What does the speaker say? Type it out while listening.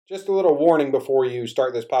Just a little warning before you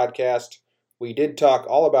start this podcast. We did talk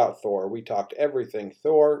all about Thor. We talked everything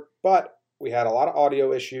Thor, but we had a lot of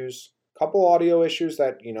audio issues. Couple audio issues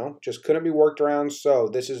that, just couldn't be worked around. So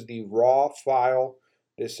this is the raw file.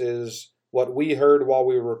 This is what we heard while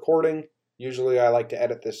we were recording. Usually I like to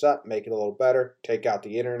edit this up, make it a little better, take out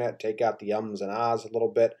the internet, take out the ums and ahs a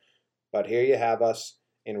little bit. But here you have us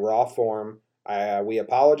in raw form. We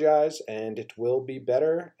apologize, and it will be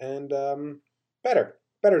better and better.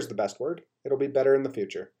 Better is the best word. It'll be better in the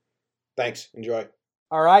future. Thanks. Enjoy.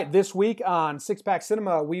 All right, this week on Six Pack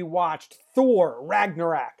Cinema, we watched Thor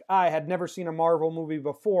Ragnarok. I had never seen a Marvel movie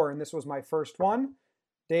before, and this was my first one.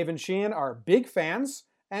 Dave and Sheehan are big fans,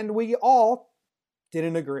 and we all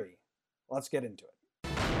didn't agree. Let's get into it.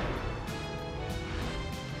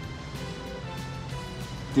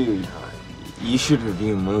 Dude, you should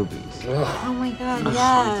review movies. Oh my god,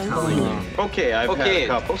 yes. Okay, I've had a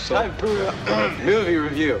couple, so time for movie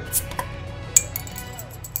review.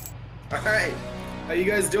 Alright, how you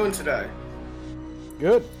guys doing today?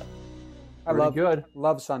 Good. I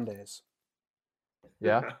love Sundays.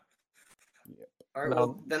 Yeah. Alright,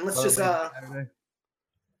 well, then let's just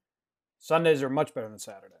Sundays are much better than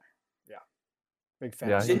Saturday. Yeah. Big fan.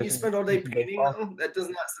 Yeah, Didn't you spend all day painting though? That does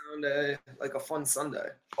not sound like a fun Sunday.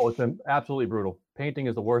 Oh, it's been absolutely brutal. Painting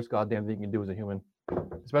is the worst goddamn thing you can do as a human.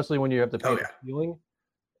 Especially when you have to paint the ceiling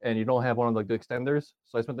and you don't have one of the extenders.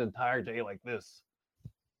 So I spent the entire day like this.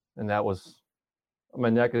 And that was, my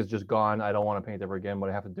neck is just gone. I don't want to paint ever again, but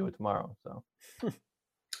I have to do it tomorrow. So,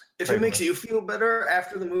 if it makes you feel better,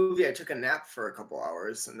 after the movie, I took a nap for a couple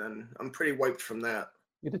hours, and then I'm pretty wiped from that.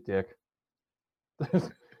 Get a dick.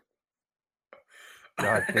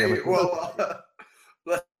 God damn it. Well,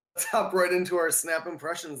 let's hop right into our snap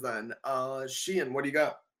impressions then. Sheehan, what do you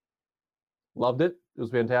got? Loved it. It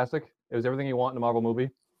was fantastic. It was everything you want in a Marvel movie.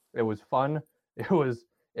 It was fun. It was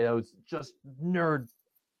just nerd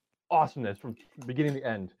awesomeness from beginning to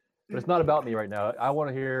end. But it's not about me right now. I want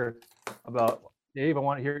to hear about Dave. I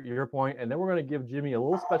want to hear your point, and then we're going to give Jimmy a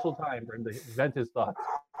little special time for him to vent his thoughts,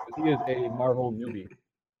 because he is a Marvel newbie.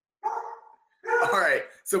 All right.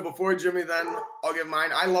 So before Jimmy, then I'll give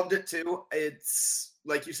mine. I loved it too. It's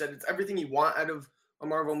like you said, it's everything you want out of a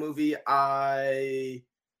Marvel movie. I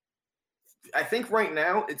think right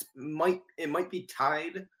now it might be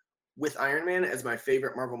tied with Iron Man as my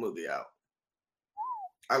favorite Marvel movie out.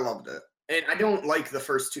 I loved it. And I don't like the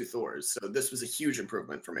first two Thors, so this was a huge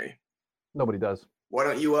improvement for me. Nobody does. Why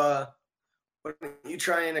don't you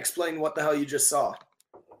try and explain what the hell you just saw?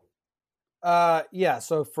 Yeah,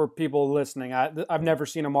 so for people listening, I've never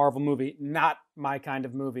seen a Marvel movie, not my kind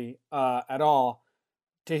of movie at all.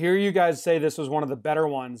 To hear you guys say this was one of the better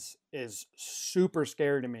ones is super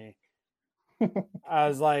scary to me. I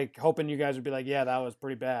was like hoping you guys would be like, yeah, that was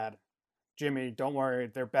pretty bad. Jimmy, don't worry,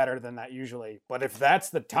 they're better than that usually. But if that's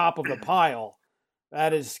the top of the pile,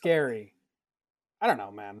 that is scary. I don't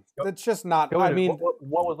know, man. It's just not. I mean, what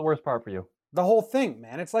was the worst part for you? The whole thing,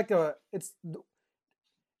 man. It's like to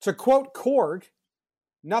quote Korg,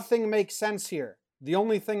 nothing makes sense here. The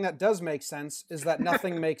only thing that does make sense is that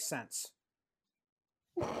nothing makes sense.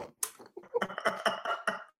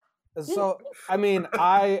 So, I mean,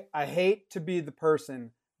 I hate to be the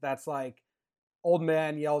person that's like, old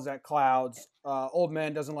man yells at clouds. Old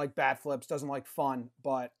man doesn't like bat flips, doesn't like fun,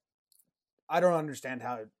 but I don't understand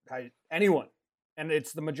how anyone, and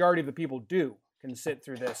it's the majority of the people do, can sit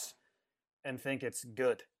through this and think it's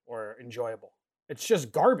good or enjoyable. It's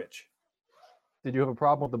just garbage. Did you have a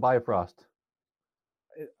problem with the Bifrost?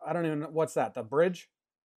 I don't even know. What's that? The bridge?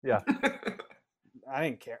 Yeah. I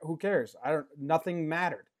didn't care. Who cares? Nothing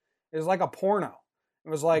mattered. It was like a porno. It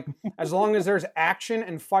was like, as long as there's action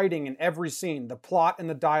and fighting in every scene, the plot and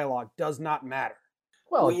the dialogue does not matter.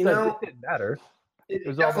 Well, it didn't matter.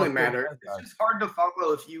 It definitely matters. It's just hard to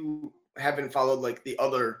follow if you haven't followed like the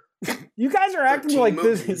other. You guys are acting like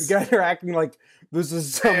movies. this. You guys are acting like this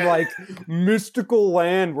is some like mystical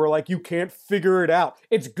land where like you can't figure it out.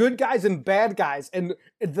 It's good guys and bad guys, and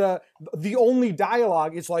the only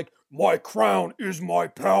dialogue is like, "My crown is my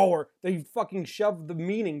power." They fucking shoved the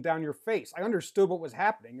meaning down your face. I understood what was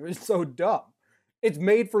happening. It was so dumb. It's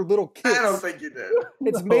made for little kids. I don't think you did.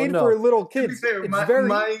 It's made for little kids. To be fair,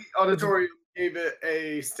 my auditorium gave it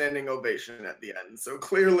a standing ovation at the end, so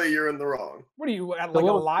clearly you're in the wrong. What are you at, like a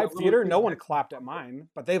live theater? No one clapped at mine,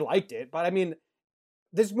 but they liked it. But I mean,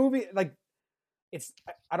 this movie, like,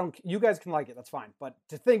 I don't. You guys can like it, that's fine. But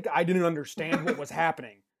to think I didn't understand what was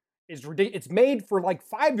happening is ridiculous. It's made for like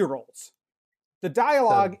 5-year-olds. The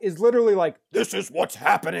dialogue is literally like, "This is what's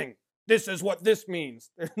happening. This is what this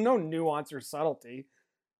means." There's no nuance or subtlety.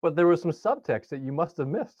 But there was some subtext that you must have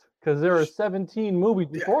missed because there are 17 movies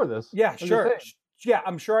before this. Yeah, I'm just sure. saying. Yeah,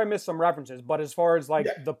 I'm sure I missed some references, but as far as like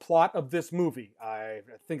Yeah. the plot of this movie, I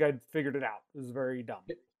think I figured it out. It was very dumb.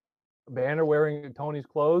 Banner wearing Tony's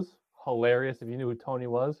clothes, hilarious. If you knew who Tony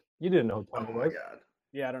was, you didn't know who Oh Tony my was. god.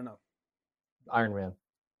 Yeah, I don't know. Iron Man.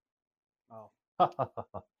 Oh,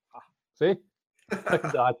 See,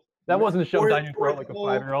 second dodge. That wasn't shoved down your throat like a or-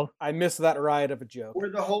 5-year-old. I missed that riot of a joke. Or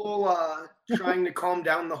the whole trying to calm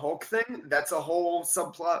down the Hulk thing. That's a whole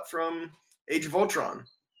subplot from Age of Ultron.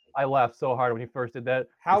 I laughed so hard when he first did that.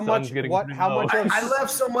 How The sun's much? getting What? pretty How low. much? Of, I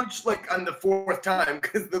laughed so much like on the fourth time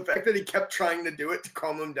because the fact that he kept trying to do it to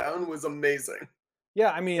calm him down was amazing.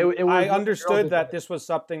 Yeah, I mean, It was I what the girl understood did that to- this was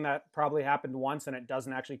something that probably happened once, and it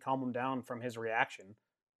doesn't actually calm him down from his reaction.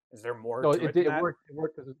 Is there more No, to it than did. that? It worked. It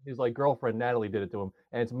worked because his like girlfriend Natalie did it to him,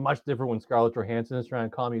 and it's much different when Scarlett Johansson is trying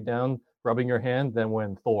to calm you down, rubbing your hand, than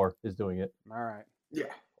when Thor is doing it. All right. Yeah.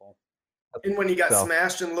 Cool. And when he got So-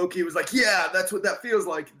 smashed and Loki was like, yeah, that's what that feels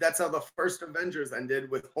like. That's how the first Avengers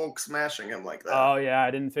ended with Hulk smashing him like that. Oh yeah,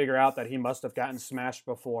 I didn't figure out that he must have gotten smashed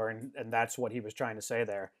before, and that's what he was trying to say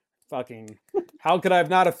there. Fucking, how could I have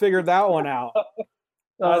not have figured that one out?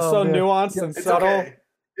 That's so man. nuanced and It's subtle. okay.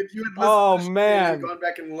 If you had listened Oh, to the show man. and gone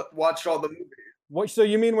back and watched all the movies. What? So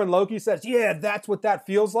you mean when Loki says, "Yeah, that's what that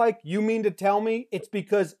feels like"? You mean to tell me it's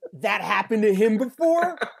because that happened to him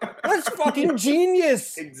before? That's fucking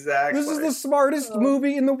genius. Exactly. This is the smartest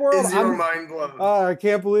movie in the world. Is your I'm- mind blown? I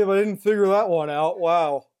can't believe I didn't figure that one out.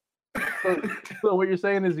 Wow. So what you're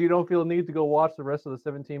saying is you don't feel the need to go watch the rest of the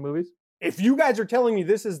 17 movies? If you guys are telling me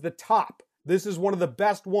this is the top, this is one of the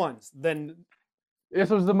best ones, then This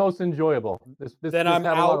was the most enjoyable. then I'm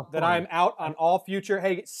out. Then I'm out on all future.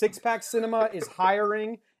 Hey, Six Pack Cinema is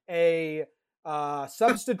hiring a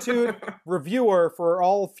substitute reviewer for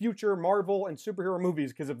all future Marvel and superhero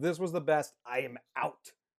movies. Because if this was the best, I am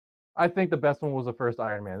out. I think the best one was the first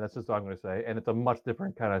Iron Man. That's just what I'm going to say. And it's a much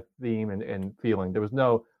different kind of theme and feeling. There's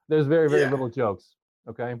very, very Yeah. little jokes.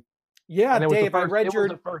 Okay. Yeah, And it was the Dave, I first- read it your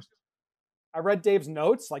was the first. I read Dave's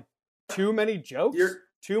notes. Like too many jokes, You're-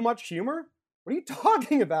 too much humor. What are you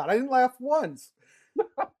talking about? I didn't laugh once.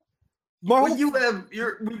 Marvel. Well,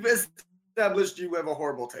 we've established you have a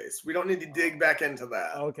horrible taste. We don't need to dig back into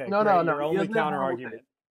that. Okay, No, great. no, no, Your he only doesn't have counter horrible argument.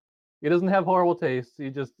 He doesn't have horrible taste.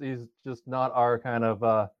 He's just not our kind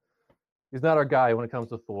of he's not our guy when it comes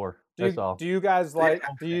to Thor. That's all. Do you guys like?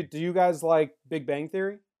 Do you guys like Big Bang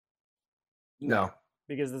Theory? No.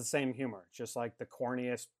 Because it's the same humor. It's just like the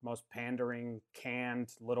corniest, most pandering, canned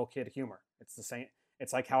little kid humor. It's the same.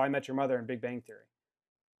 It's like How I Met Your Mother and Big Bang Theory.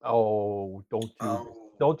 Oh,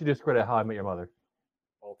 don't you discredit How I Met Your Mother.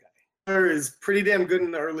 Okay. Humor is pretty damn good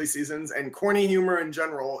in the early seasons, and corny humor in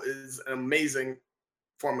general is an amazing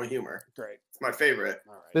form of humor. Great. It's my favorite.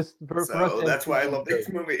 All right. This for us So that's why I MCU love nerds, these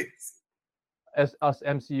movies. as us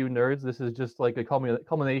MCU nerds, this is just like a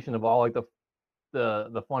culmination of all like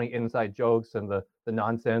the funny inside jokes and the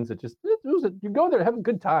nonsense. You go there, have a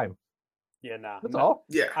good time. Yeah, nah. That's no. all.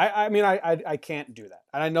 Yeah. I mean, I can't do that,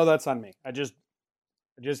 and I know that's on me. I just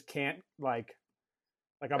can't like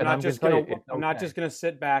I'm And not I'm gonna just tell gonna you, it's I'm not okay. just gonna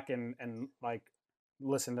sit back and like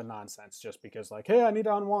listen to nonsense just because like, hey, I need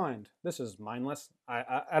to unwind. This is mindless.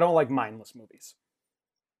 I don't like mindless movies.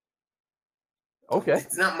 Okay.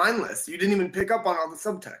 It's not mindless. You didn't even pick up on all the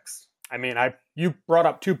subtext. I mean, you brought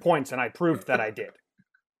up 2 points and I proved that I did.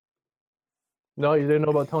 No, you didn't know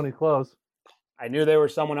about Tony's clothes. I knew they were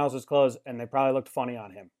someone else's clothes and they probably looked funny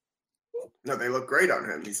on him. No, they look great on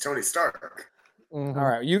him. He's Tony Stark. Mhm. All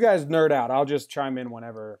right, you guys nerd out. I'll just chime in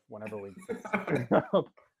whenever we.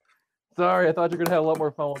 Sorry, I thought you were gonna have a lot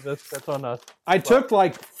more fun with this. That's on us. I took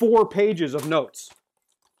like 4 pages of notes.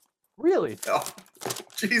 Really? Oh,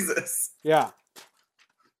 Jesus. Yeah.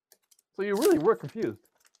 So you really were confused.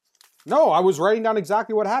 No, I was writing down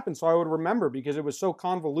exactly what happened so I would remember because it was so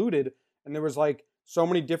convoluted and there was like so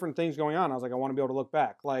many different things going on. I was like, I want to be able to look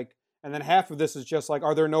back. Like, and then half of this is just like,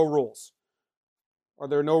 are there no rules? Are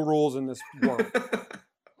there no rules in this world?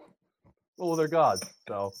 Well, they're gods,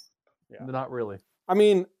 so Yeah. they're not really. I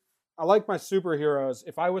mean, I like my superheroes.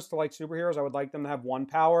 If I was to like superheroes, I would like them to have one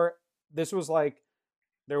power. This was like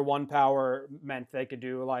their one power meant they could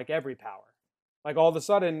do like every power. Like all of a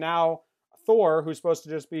sudden now Thor, who's supposed to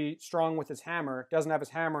just be strong with his hammer, doesn't have his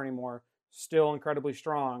hammer anymore, still incredibly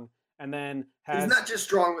strong, and then has... He's not just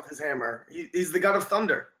strong with his hammer. He's the god of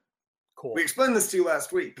thunder. Cool. We explained this to you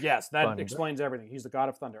last week. Yes, that Thunder. explains everything. He's the god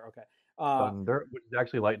of thunder. Okay. Thunder, which is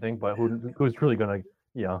actually lightning, but who's really gonna,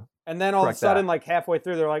 And then all of a correct sudden, that. like halfway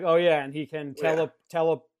through, they're like, "Oh yeah," and he can Yeah.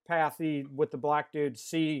 telepathy with the black dude,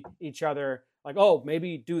 see each other. Like, oh,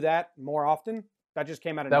 maybe do that more often. That just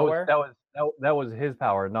came out of nowhere. that was That was his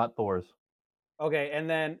power, not Thor's. Okay, and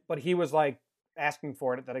then but he was like asking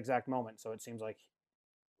for it at that exact moment, so it seems like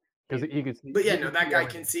Because he could see. But yeah, he no, could that see guy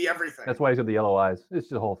everything. can see everything. That's why he's got the yellow eyes. It's just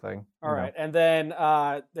the whole thing. all right. And then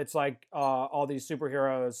it's like all these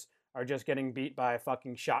superheroes are just getting beat by a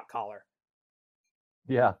fucking shot collar.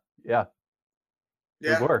 Yeah. Yeah.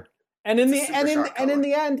 They were. And in It's the a and super in shot and in collar.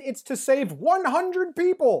 the end, it's to save 100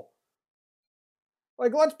 people.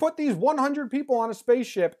 Like, let's put these 100 people on a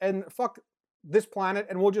spaceship and fuck this planet,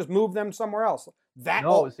 and we'll just move them somewhere else.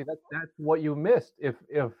 No, see that's what you missed.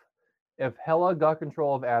 If Hela got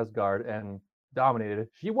control of Asgard and dominated it,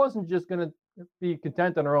 she wasn't just gonna be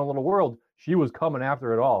content in her own little world. She was coming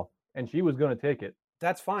after it all, and she was gonna take it.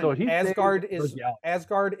 That's fine. So he Asgard saved is the galaxy.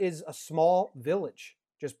 Asgard is a small village.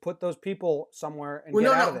 Just put those people somewhere and Well, get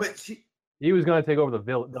no, out no, of there. but He was gonna take over the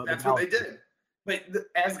village. that's what they did. But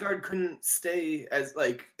Asgard couldn't stay as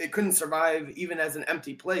like it couldn't survive even as an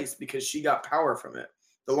empty place because she got power from it.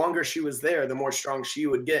 The longer she was there, the more strong she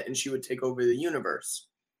would get, and she would take over the universe.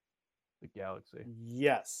 The galaxy.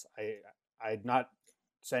 Yes, I'm not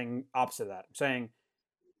saying opposite of that. I'm saying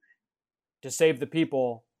to save the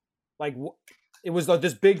people, like it was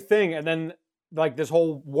this big thing, and then like this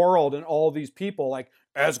whole world and all these people, like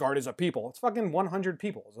Asgard is a people. It's fucking 100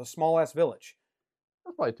 people. It's a small ass village.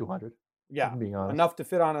 That's probably 200. Yeah, Being honest, enough to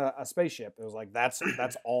fit on a spaceship. It was like that's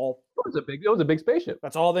all. It was a big spaceship.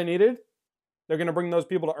 That's all they needed. They're gonna bring those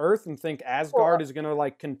people to Earth and think Asgard is gonna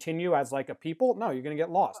like continue as like a people. No, you're gonna get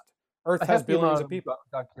lost. Earth has billions of people.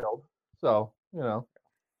 Got killed. So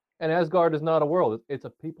and Asgard is not a world; it's a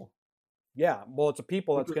people. Yeah, well, it's a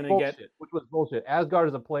people that's gonna bullshit, get. which was bullshit. Asgard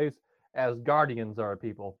is a place. Asgardians are a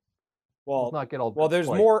people. Well, let's not get all. well, there's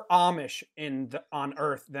like, more Amish on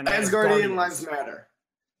Earth than Asgardian Asgardians. lives matter.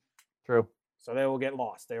 True. So they will get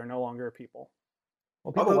lost. They are no longer a people.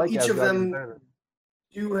 Well, people Although like each of Asgardians them better.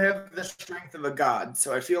 do have the strength of a god,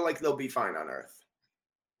 so I feel like they'll be fine on Earth.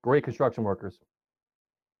 Great construction workers.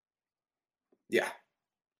 Yeah.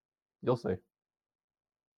 You'll see.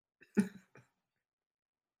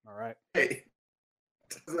 All right. Hey.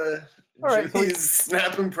 The All right, so Jimmy's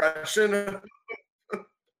snap impression.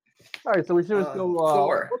 All right, so we should just go.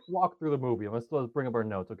 Thor. Let's walk through the movie. Let's bring up our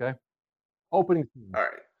notes, okay? Opening scene. All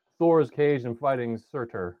right. Thor's caged and fighting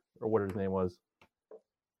Surtur, or what his name was.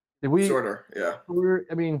 Did we? Shorter, yeah.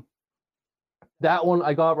 I mean, that one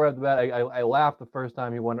I got right off the bat. I laughed the first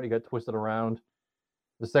time he got twisted around.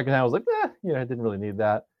 The second time I was like, I didn't really need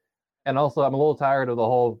that. And also, I'm a little tired of the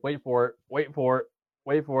whole wait for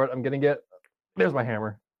it. I'm gonna get. There's my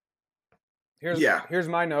hammer. Here's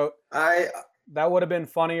my note. That would have been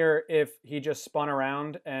funnier if he just spun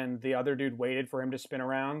around and the other dude waited for him to spin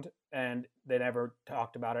around and they never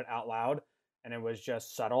talked about it out loud and it was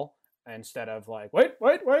just subtle instead of like, wait,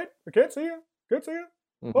 I can't see you.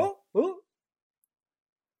 Mhm. Oh.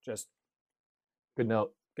 Just good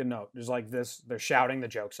note. Just like this, they're shouting the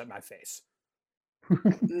jokes at my face.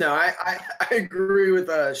 No, I agree with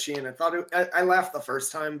Sheehan. I thought I laughed the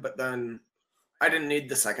first time, but then I didn't need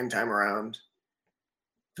the second time around.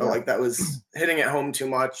 Felt like that was hitting it home too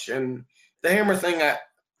much, and the hammer thing.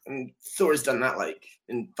 And Thor's done that like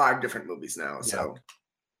in 5 different movies now. So,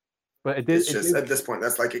 but it did. It's just at this point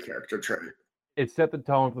that's like a character trait. It set the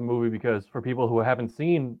tone for the movie because for people who haven't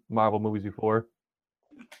seen Marvel movies before,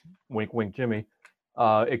 wink, wink, Jimmy.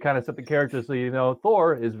 It kind of set the character so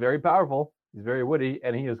Thor is very powerful. He's very witty,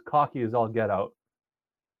 and he is cocky as all get out.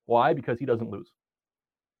 Why? Because he doesn't lose.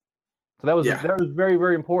 So that was very,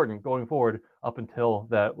 very important going forward up until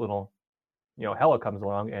that little, Hela comes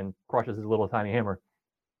along and crushes his little tiny hammer.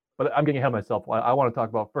 But I'm getting ahead of myself. What I want to talk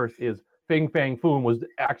about first is Fin Fang Foom was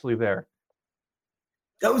actually there.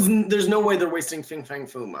 There's no way they're wasting Fin Fang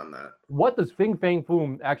Foom on that. What does Fin Fang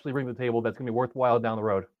Foom actually bring to the table that's going to be worthwhile down the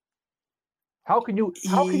road? How can you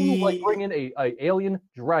like bring in a alien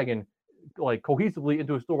dragon like cohesively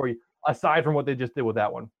into a story aside from what they just did with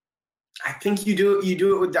that one? I think you do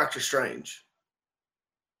it with Doctor Strange.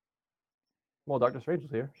 Well, Doctor Strange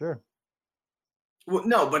is here, sure. Well,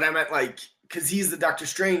 no, but I meant like because he's the Doctor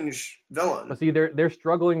Strange villain. But see, they're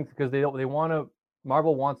struggling because they want to.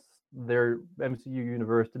 Marvel wants their MCU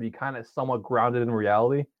universe to be kind of somewhat grounded in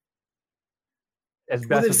reality. As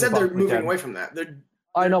best they've as said they're moving can. away from that.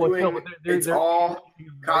 I know, but it's all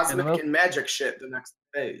cosmic enough. and magic shit the next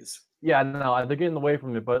phase. Yeah, no, they're getting away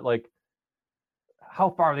from it, but like, how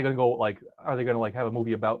far are they going to go? Like, are they going to like have a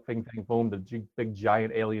movie about Fin Fang Foom, the big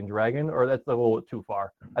giant alien dragon, or that's a little bit too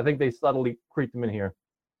far? I think they subtly creeped him in here.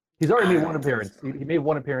 He's already made one appearance. He made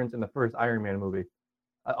one appearance in the first Iron Man movie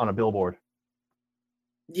on a billboard.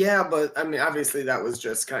 Yeah, but I mean, obviously that was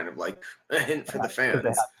just kind of like a hint for the fans.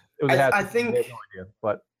 It was I think. no idea,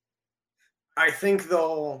 but I think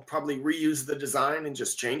they'll probably reuse the design and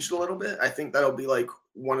just change it a little bit. I think that'll be like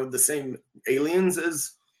one of the same aliens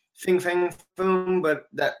as Fin Fang Foom, but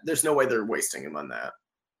that there's no way they're wasting him on that.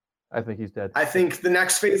 I think he's dead. I think the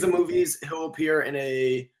next phase of movies, he'll appear in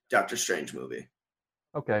a Doctor Strange movie.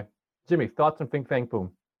 Okay. Jimmy, thoughts on Fin Fang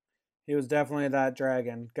Foom? He was definitely that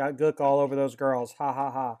dragon. Got gook all over those girls. Ha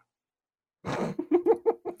ha ha.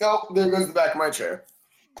 Oh, there goes the back of my chair.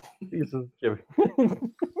 Jesus, Jimmy.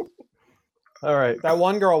 All right. That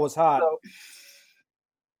one girl was hot.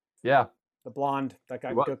 Yeah. The blonde that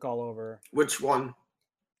got What? gook all over her. Which one?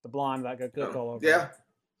 The blonde that got gook all over Yeah.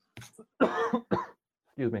 her.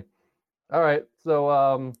 Excuse me. All right.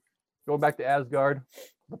 So going back to Asgard,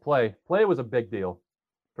 the play. Play was a big deal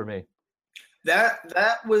for me.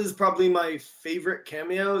 That was probably my favorite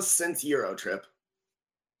cameo since Eurotrip.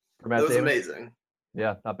 For Matt It was Damon. amazing.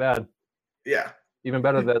 Yeah, not bad. Yeah. Even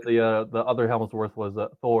better that the other Helmsworth was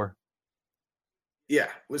Thor. Yeah.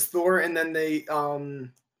 It was Thor, and then they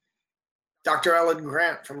Dr. Alan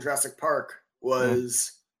Grant from Jurassic Park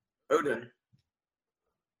was Odin.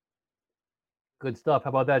 Good stuff. How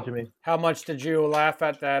about that, Jimmy? How much did you laugh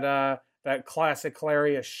at that classic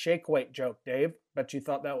hilarious shake weight joke, Dave? Bet you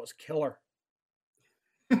thought that was killer.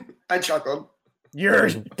 I chuckled. You're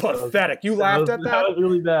pathetic. You laughed at That that? was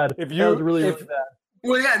really bad. If That you- was really, if- really bad.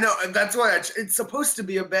 Well, yeah, no, that's why it's supposed to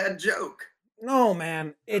be a bad joke. No,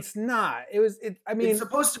 man, it's not. I mean, It's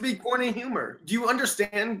supposed to be corny humor. Do you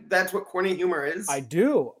understand that's what corny humor is? I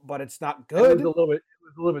do, but it's not It was good. a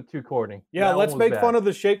little bit too corny. Yeah, That let's one was make bad. fun of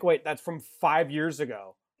the shake weight. That's from 5 years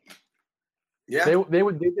ago. Yeah. They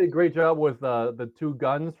did a great job with the two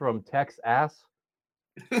guns from Tex Ass.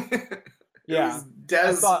 Yeah.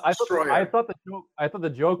 Des I Destroyer. thought the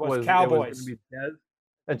joke Was was Cowboys. It was gonna be Dez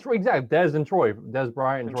and Troy. Exactly, Dez and Troy. Dez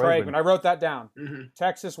Bryant and And Troy. Traven. I wrote that down. Mhm.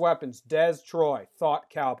 Texas Weapons, Des Troy, thought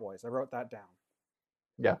Cowboys. I wrote that down.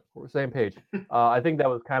 Yeah, we're same page. I think that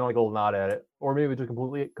was kind of like a little nod at it, or maybe just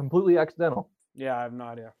completely accidental. Yeah, I have no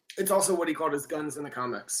idea. It's also what he called his guns in the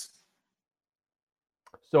comics.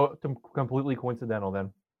 So completely coincidental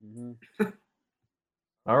then. Mm-hmm.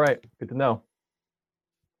 All right, good to know.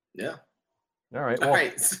 Yeah. All right, All well,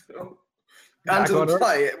 right. So back on to on the Earth.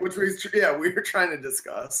 play, which we were trying to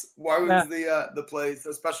discuss. Why was Yeah. the play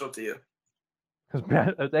so special to you?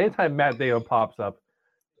 because anytime Matt Damon pops up,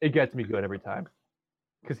 it gets me good every time.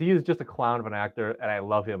 Because he is just a clown of an actor, and I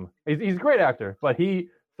love him. He's a great actor, but he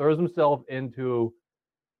throws himself into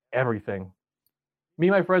everything. Me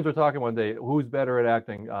and my friends were talking one day, who's better at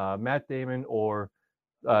acting, Matt Damon or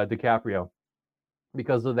DiCaprio?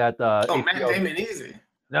 Because of that. Oh, Matt HBO Damon, easy.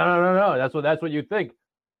 No. That's what you think.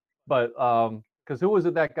 But because who was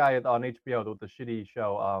it? That guy on HBO with the shitty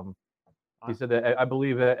show. He said that I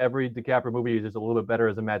believe that every DiCaprio movie is just a little bit better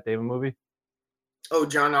as a Matt Damon movie. Oh,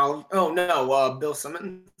 John Oliver. Oh no, Bill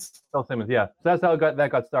Simmons. Bill Simmons, yeah. So that's how that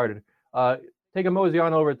got started. Take a mosey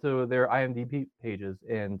on over to their IMDb pages,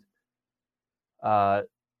 and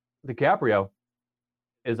DiCaprio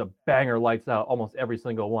is a banger, lights out almost every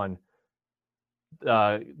single one.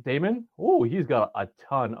 Damon, he's got a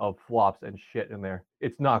ton of flops and shit in there.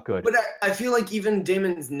 It's not good. But I feel like even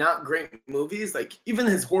Damon's not great movies. Like even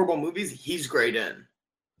his horrible movies, he's great in.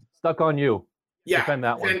 Stuck on You. Yeah, Defend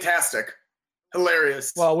that one. fantastic,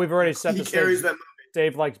 hilarious. Well, we've already set he the carries stage. that.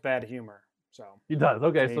 Dave likes bad humor, so He does.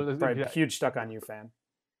 Okay, he's so this probably a huge Stuck on You fan.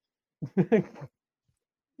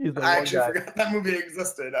 he's the I one actually guy. forgot that movie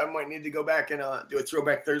existed. I might need to go back and do a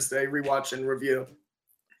Throwback Thursday rewatch and review.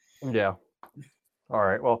 Yeah. All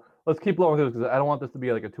right. Well, let's keep blowing through this because I don't want this to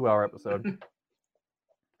be like a 2-hour episode.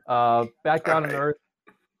 Back down on Alright. Earth,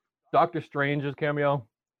 Doctor Strange's cameo.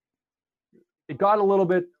 It got a little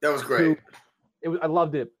bit. That was great. I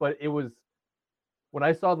loved it, but it was when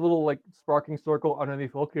I saw the little like sparking circle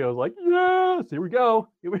underneath Loki, I was like, yes, here we go.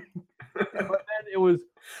 But then it was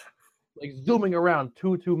like zooming around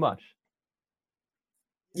too much.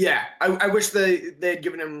 Yeah, I wish they had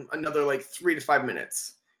given him another like 3 to 5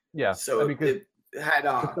 minutes. Yeah. So because it had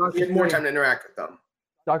Doctor he had more Strange- time to interact with them.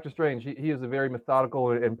 Doctor Strange, he is a very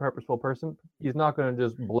methodical and purposeful person. He's not going to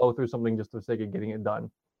just blow through something just for the sake of getting it done.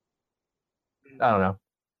 I don't know.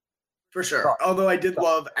 For sure. Although I did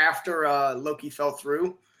love after Loki fell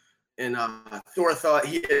through and Thor thought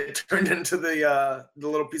he had turned into the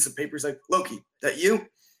little piece of paper. He's like, Loki, that you?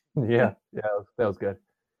 Yeah, that was good.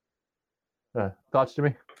 Thoughts,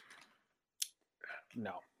 Jimmy?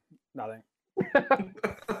 No, nothing.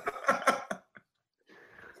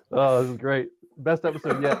 Oh, this is great. Best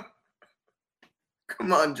episode yet.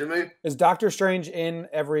 Come on, Jimmy. Is Doctor Strange in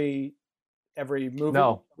every movie?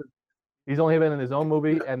 No, he's only been in his own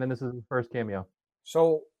movie, and then this is his first cameo.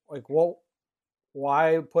 So, like, what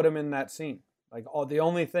why put him in that scene? Like, the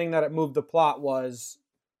only thing that it moved the plot was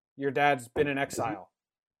your dad's been in exile.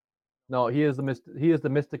 No, he is the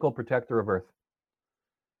mystical protector of Earth.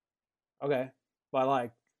 Okay, but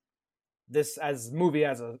like this as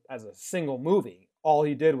a single movie, all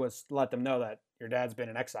he did was let them know that your dad's been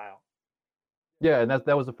in exile. Yeah, and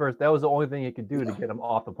that was the only thing he could do to get him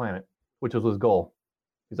off the planet, which was his goal.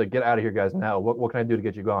 He's like, get out of here, guys, now. What can I do to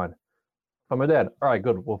get you gone? Find my dad. All right,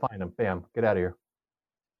 good. We'll find him. Bam, get out of here.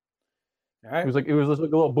 All right. It was like a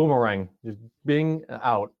little boomerang, just being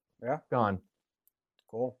out. Yeah. Gone.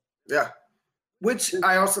 Cool. Yeah. Which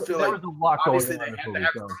I also feel There like was a lot going obviously on they in this had to movie,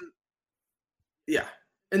 have so. yeah.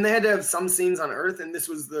 And they had to have some scenes on Earth, and this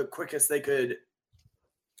was the quickest they could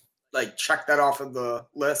like check that off of the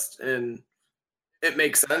list, and it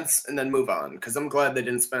makes sense, and then move on. Because I'm glad they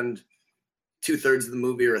didn't spend 2/3 of the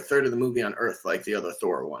movie or a third of the movie on Earth like the other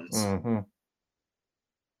Thor ones. Mm-hmm.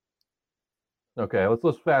 Okay,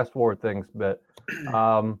 let's fast forward things a bit.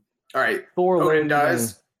 All right. Thor Odin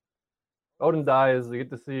lands dies. Odin dies. You get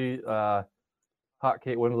to see hot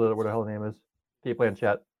Kate Winslet, or what the hell her name is, Kate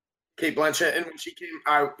Blanchett. Kate Blanchett, and when she came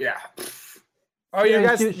out, yeah. Oh, you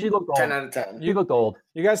guys, she looked old. 10 out of 10. You looked old.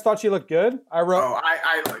 you guys thought she looked good? I wrote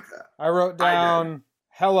I like that. I wrote down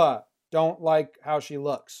hella don't like how she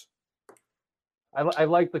looks. I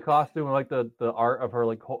like the costume. I like the art of her,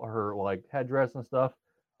 like her like headdress and stuff.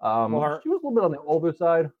 She was a little bit on the older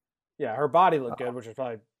side. Yeah, her body looked good, which is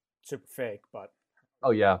probably super fake, but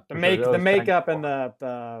Oh yeah, the for make sure. That the was makeup kinda and cool.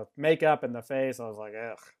 the makeup and the face, I was like,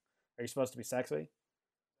 ugh. Are you supposed to be sexy?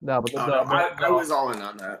 No, but Oh, no, I was all in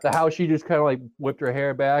on that. the how she just kind of like whipped her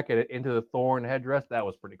hair back and into the thorn headdress, that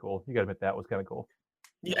was pretty cool. You gotta admit that was kind of cool.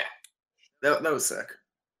 Yeah. That was sick.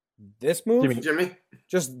 This move? Jimmy?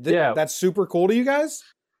 Yeah. That's super cool to you guys?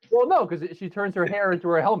 Well, no, because she turns her hair into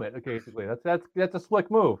her helmet. Basically, that's a slick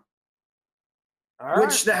move.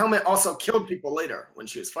 Which the helmet also killed people later when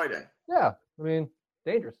she was fighting. Yeah, I mean,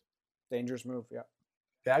 dangerous. Dangerous move, yeah.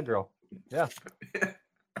 Bad girl. Yeah.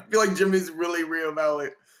 I feel like Jimmy's really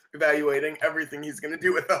evaluating everything he's going to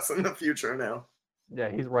do with us in the future now.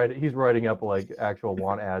 Yeah, he's writing up like actual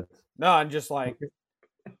want ads. No, I'm just like,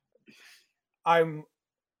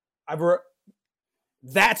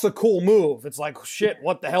 that's a cool move. It's like, shit,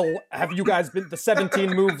 what the hell have you guys been, the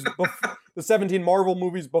 17 Marvel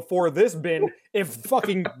movies before this been, if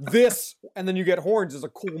fucking this, and then you get horns is a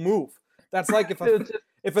cool move. That's like if a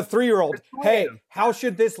 3-year-old, hey, how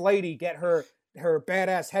should this lady get her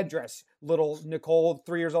badass headdress? Little Nicole,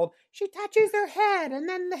 3 years old, she touches her head and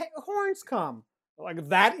then the horns come. Like,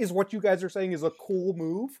 that is what you guys are saying is a cool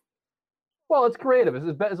move? Well, it's creative.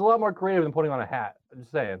 It's a lot more creative than putting on a hat. I'm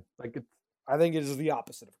just saying. Like, I think it is the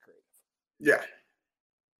opposite of creative. Yeah.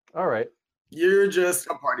 All right. You're just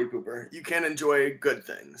a party pooper. You can't enjoy good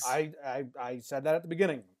things. I said that at the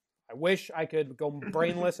beginning. I wish I could go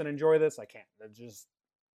brainless and enjoy this. I can't. It's just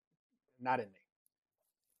not in me.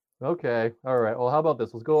 Okay. All right. Well, how about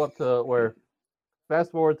this? Let's go up to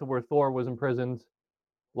fast forward to where Thor was imprisoned.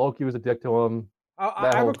 Loki was a dick to him.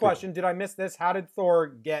 I have a question. Did I miss this? How did Thor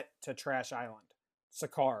get to Trash Island?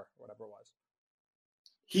 Sakaar, whatever it was.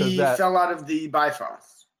 He fell out of the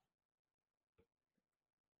Bifrost.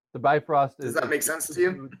 The Bifrost Does that make sense to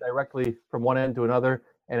you? Directly from one end to another,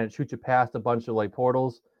 and it shoots you past a bunch of like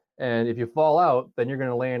portals. And if you fall out, then you're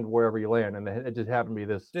going to land wherever you land. And it just happened to be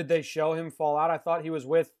this. Did they show him fall out? I thought he was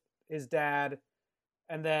with his dad,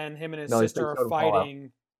 and then him and his sister are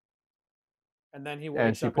fighting. And then he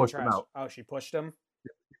wakes up in trash. Him out. Oh, she pushed him?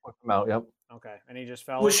 She pushed him out, yep. Okay, and he just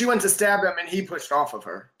fell. Well, she went to stab him, and he pushed off of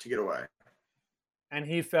her to get away. And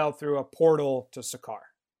he fell through a portal to Sakaar.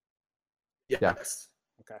 Yes.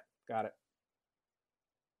 Okay, got it.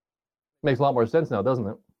 Makes a lot more sense now, doesn't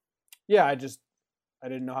it? Yeah, I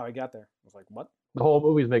didn't know how he got there. I was like, what? The whole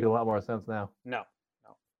movie's making a lot more sense now. No.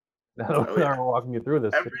 Now we're walking you through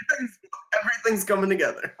this. Everything's coming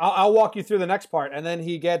together. I'll walk you through the next part, and then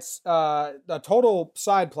he gets a total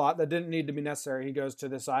side plot that didn't need to be necessary. He goes to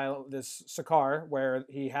this island, this Sakaar, where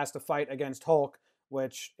he has to fight against Hulk,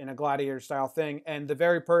 which in a gladiator style thing, and the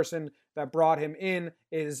very person that brought him in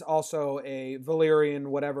is also a Valyrian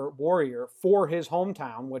whatever warrior for his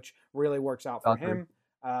hometown, which really works out for him.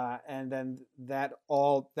 And then that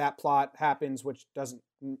plot happens, which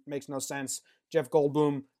makes no sense. Jeff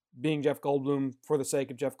Goldblum being Jeff Goldblum for the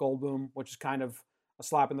sake of Jeff Goldblum, which is kind of a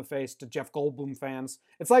slap in the face to Jeff Goldblum fans.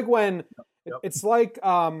 It's like when it's like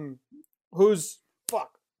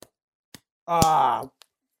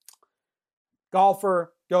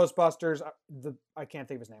golfer, Ghostbusters. I can't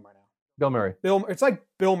think of his name right now. Bill Murray. It's like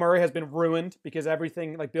Bill Murray has been ruined because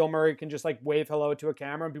everything, like Bill Murray can just like wave hello to a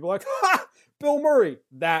camera and people are like, ha! Bill Murray.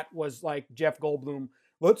 That was like Jeff Goldblum.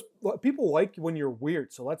 People like when you're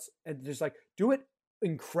weird, so let's just like do it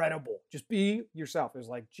incredible. Just be yourself. It was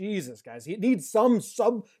like, Jesus, guys, he needs some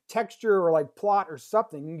subtexture or like plot or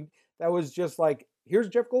something. That was just like, here's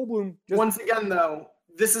Jeff Goldblum. Once again, though,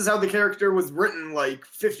 this is how the character was written like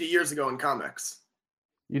 50 years ago in comics.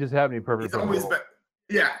 You just have to be perfect. He's always been,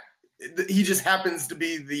 yeah. He just happens to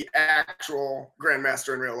be the actual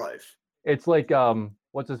Grandmaster in real life. It's like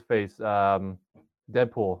what's his face?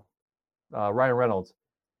 Deadpool, Ryan Reynolds.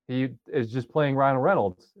 He is just playing Ryan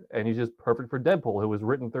Reynolds, and he's just perfect for Deadpool, who was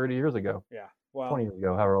written 30 years ago. Yeah, well, 20 years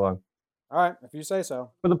ago, however long. All right, if you say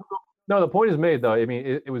so. But the point is made, though. I mean,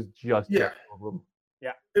 it was just Yeah. Deadpool.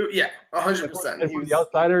 Yeah, 100%. And from the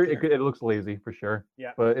outsider, it looks lazy for sure.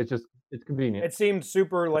 Yeah, but it's convenient. It seemed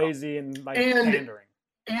super lazy and like pandering.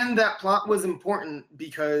 And that plot was important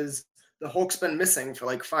because the Hulk's been missing for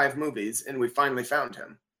like 5 movies, and we finally found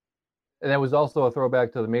him. And that was also a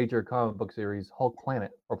throwback to the major comic book series, Hulk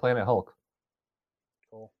Planet, or Planet Hulk.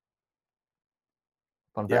 Cool.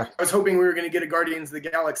 Fun Yeah, fact. I was hoping we were going to get a Guardians of the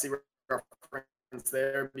Galaxy reference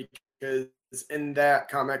there because in that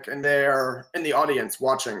comic, and they're in the audience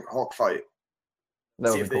watching Hulk fight.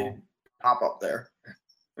 That See would if be they cool. pop up there.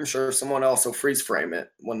 I'm sure someone else will freeze frame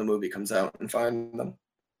it when the movie comes out and find them.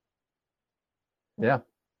 Yeah.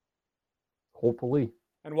 Hopefully.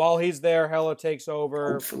 And while he's there, Hela takes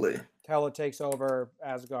over. Hopefully. Hela takes over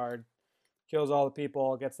Asgard, kills all the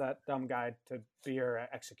people, gets that dumb guy to be her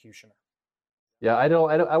executioner. Yeah,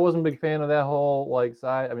 I wasn't a big fan of that whole like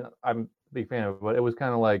side. I mean, I'm a big fan of it, but it was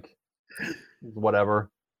kind of like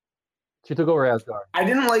whatever. She took over Asgard. I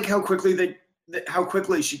didn't like how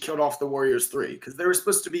quickly she killed off the Warriors 3, because they were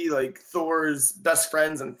supposed to be like Thor's best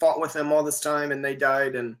friends and fought with him all this time, and they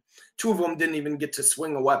died, and 2 of them didn't even get to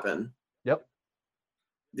swing a weapon. Yep.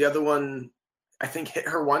 The other one, I think, hit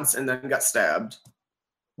her once and then got stabbed.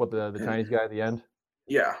 What, the Chinese guy at the end?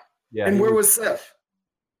 Yeah. Yeah. And where was Sif?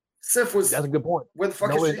 Sif was. That's a good point. Where the fuck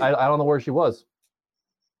No, is she? I don't know where she was.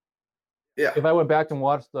 Yeah. If I went back and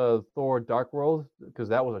watched the Thor Dark World, because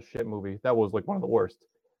that was a shit movie. That was like one of the worst.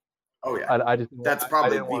 Oh yeah. I just That's I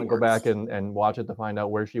probably didn't the want to go back worst. and watch it to find out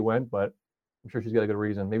where she went, but I'm sure she's got a good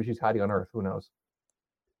reason. Maybe she's hiding on Earth. Who knows?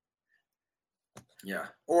 Yeah.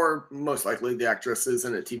 Or most likely the actress is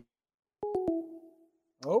in a TV.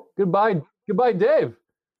 Oh, Goodbye, Dave.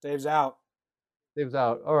 Dave's out. Dave's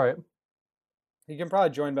out. All right. He can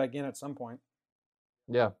probably join back in at some point.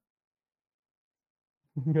 Yeah.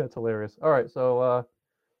 That's hilarious. All right. So,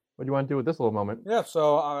 what do you want to do with this little moment? Yeah,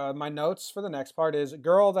 so my notes for the next part is,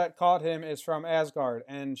 girl that caught him is from Asgard,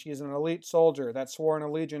 and she's an elite soldier that swore an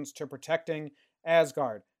allegiance to protecting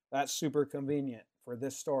Asgard. That's super convenient for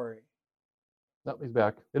this story. No, he's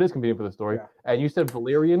back. It is convenient for the story. Yeah. And you said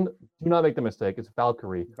Valerian. Do not make the mistake. It's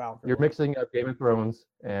Valkyrie. Valkyrie. You're mixing up Game of Thrones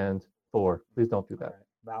and Thor. Please don't do that. Right.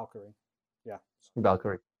 Valkyrie. Yeah.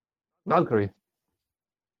 Valkyrie. Valkyrie.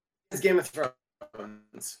 It's Game of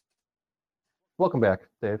Thrones. Welcome back,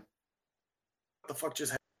 Dave. What the fuck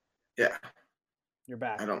just happened? Yeah. You're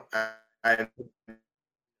back. I have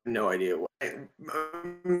no idea what.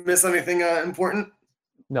 Miss anything important?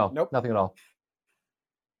 No, Nope. nothing at all.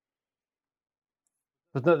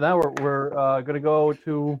 But now we're going to go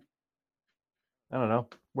to, I don't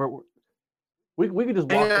know. We could just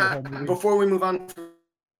walk through the whole movie. Before we move on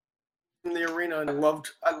from the arena, I love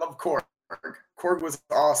Korg. Korg was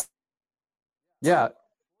awesome. Yeah,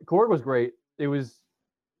 Korg was great. It was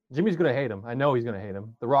Jimmy's gonna hate him. I know he's gonna hate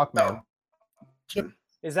him. The Rock Man.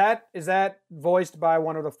 Is that voiced by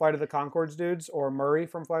one of the Flight of the Conchords dudes, or Murray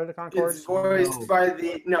from Flight of the Conchords? It's voiced by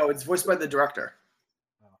it's voiced by the director.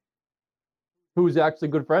 Who's actually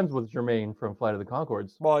good friends with Jermaine from Flight of the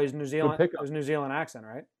Conchords. Well, he's New Zealand. pickup. It was New Zealand accent,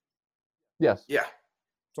 right? Yes. Yeah.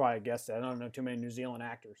 That's why I guessed that. I don't know too many New Zealand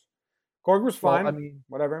actors. Korg was fine. Well, I mean,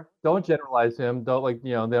 whatever. don't generalize him. Don't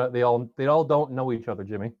they all don't know each other,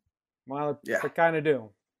 Jimmy. Well, Yeah. they kind of do.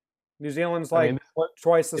 New Zealand's I like mean, this one-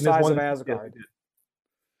 twice the in this size one of instance, Asgard.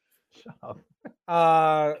 Shut up.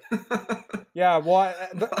 Yeah. Well,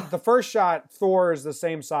 the first shot, Thor is the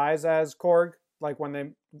same size as Korg, like when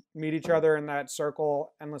they meet each other in that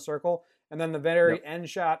circle, endless circle, and then the very end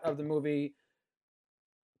shot of the movie,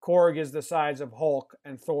 Korg is the size of Hulk,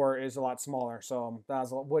 and Thor is a lot smaller. So that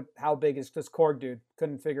was how big is this Korg dude?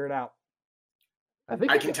 Couldn't figure it out. I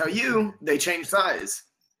think I can tell you, they changed size.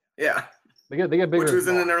 Yeah. they get bigger. Which was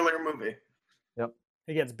in and an smaller. earlier movie.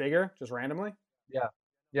 He gets bigger just randomly.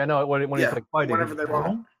 Yeah, no, when he's Yeah, like fighting. whenever they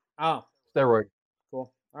want. Oh, Steroid.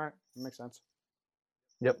 cool. All right, that makes sense.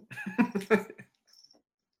 Yep.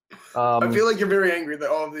 I feel like you're very angry that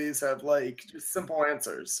all of these have like just simple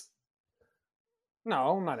answers.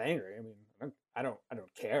 No, I'm not angry. I mean, I don't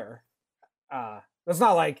care. That's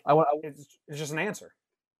not like I want. it's just an answer.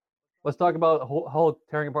 Let's talk about Hulk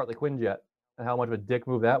tearing apart the Quinjet and how much of a dick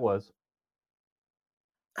move that was.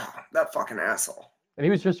 That fucking asshole. And he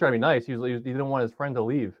was just trying to be nice. He didn't want his friend to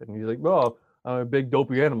leave, and he's like, "Oh, I'm a big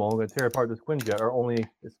dopey animal. I'm gonna tear apart this Quinjet, or only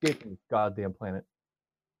escape from this goddamn planet."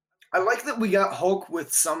 I like that we got Hulk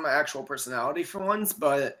with some actual personality for once,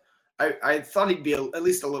 but I thought he'd be at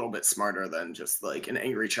least a little bit smarter than just like an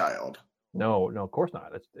angry child. No, of course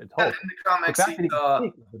not. It's In Hulk. the comics, The fact that he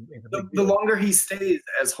can speak is a big the deal. longer he stays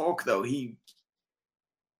as Hulk, though, he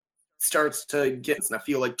starts to get, and I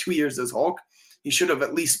feel like 2 years as Hulk, he should have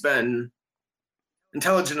at least been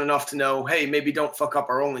intelligent enough to know, hey, maybe don't fuck up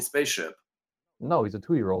our only spaceship. No, he's a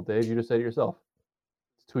 2-year-old, Dave. You just said it yourself.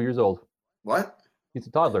 He's 2 years old. What? He's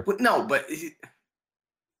a toddler. But no, but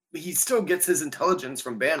he still gets his intelligence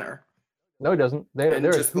from Banner. No, he doesn't. And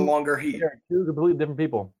just the longer he... They're two completely different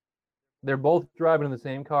people. They're both driving in the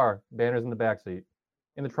same car. Banner's in the backseat.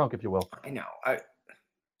 In the trunk, if you will. I know. All right.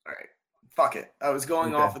 Fuck it. I was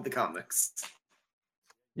going Okay. off of the comics.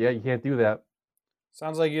 Yeah, you can't do that.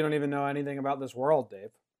 Sounds like you don't even know anything about this world, Dave.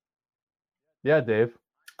 Yeah, Dave.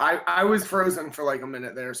 I was frozen for like a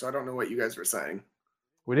minute there, so I don't know what you guys were saying.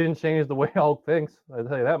 We didn't change the way Hulk thinks. I'll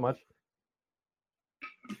tell you that much.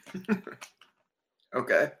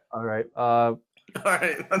 Okay. All right. All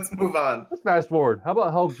right, let's move on. Let's fast forward. How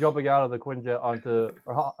about Hulk jumping out of the Quinjet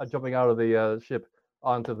jumping out of the ship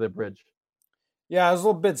onto the bridge? Yeah, it was a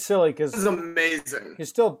little bit silly because This is amazing. he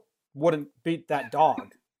still wouldn't beat that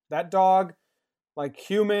dog. That dog, like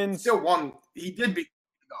humans, Still won. He did beat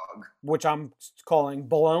the dog. which I'm calling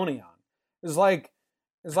baloney on. It's like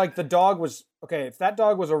the dog was okay. If that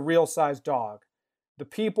dog was a real sized dog, the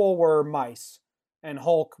people were mice, and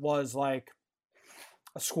Hulk was like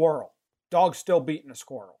a squirrel. Dog's still beating a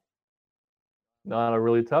squirrel. Not a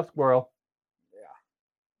really tough squirrel. Yeah.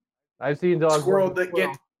 I've seen dogs. Squirrel work with that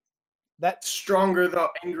gets That stronger the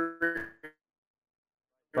angrier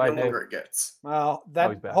Right, the Dave. longer it gets. well, he's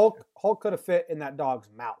that back. Hulk could have fit in that dog's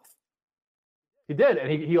mouth. He did, and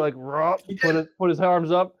he like He put his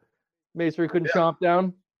arms up, made sure he couldn't Yeah. chomp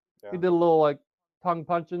down. Yeah. He did a little like tongue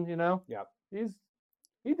punching, you know. Yep.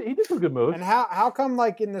 He did some good moves. And how come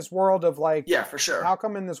like in this world of like Yeah, for sure. how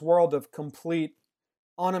come in this world of complete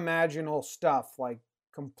unimaginable stuff, like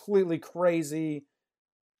completely crazy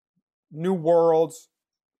new worlds,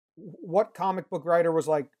 what comic book writer was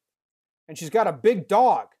like, and she's got a big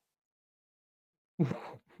dog?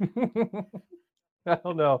 I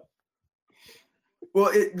don't know.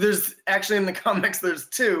 Well, there's actually in the comics there's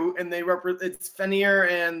two, and they it's Fenrir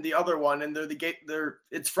and the other one, and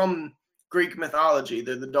it's from Greek mythology.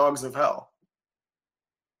 They're the dogs of hell.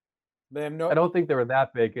 They have no. I don't think they were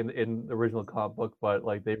that big in the original comic book, but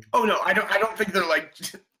like they. Oh no, I don't think they're like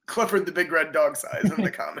Clifford the Big Red Dog size in the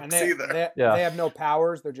and comics they, either. Yeah. they have no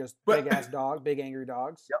powers. They're just But- big ass dog, big angry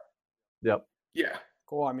dogs. Yep. Yeah.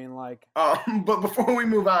 Cool. I mean, like, But before we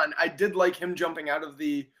move on, I did like him jumping out of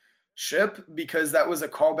the ship because that was a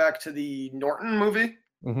callback to the Norton movie.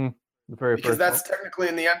 Mm-hmm. The very Because first. that's technically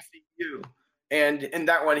in the MCU. And in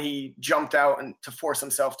that one, he jumped out and to force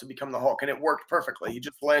himself to become the Hulk, and it worked perfectly. He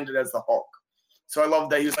just landed as the Hulk. So I love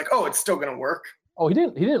that he was like, "Oh, it's still gonna work." Oh, he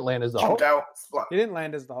didn't land as the Hulk. Jumped out. splat. he didn't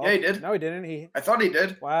land as the Hulk. Yeah, he did. No, he didn't. He. I thought he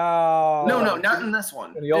did. Wow. No, not in this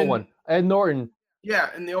one. In the old one. Ed Norton.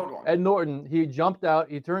 Yeah, in the old one. Ed Norton. He jumped out.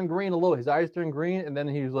 He turned green a little. His eyes turned green, and then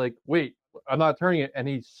he was like, "Wait, I'm not turning it," and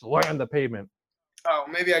he slammed the pavement. Oh,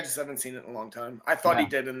 maybe I just haven't seen it in a long time. I thought he Yeah.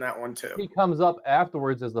 did in that one too. He comes up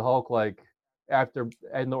afterwards as the Hulk, like after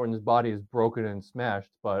Ed Norton's body is broken and smashed.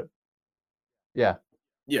 But yeah,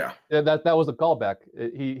 Yeah. that was a callback.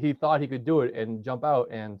 He thought he could do it and jump out,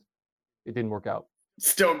 and it didn't work out.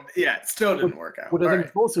 Still didn't work out. What I think Alright, it's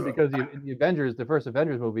supposed to so- because in the Avengers, the first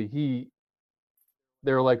Avengers movie,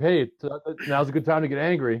 they were like, "Hey, now's a good time to get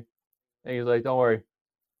angry," and he's like, "Don't worry,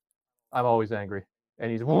 I'm always angry," and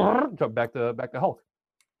he's jump back to Hulk.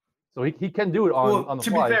 So he can do it on the to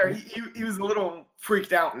fly. be fair, he was a little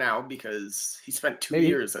freaked out now because he spent 2 Maybe-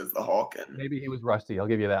 years as the Hulk, and Maybe he was rusty. I'll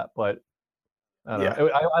give you that, but I don't Yeah. know.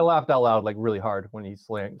 I laughed out loud like really hard when he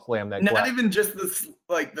slammed that. not glass. even just the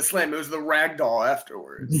slam; it was the ragdoll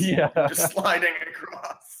afterwards. Yeah. just sliding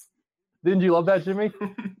across. Didn't you love that, Jimmy?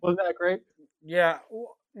 Wasn't that great? Yeah.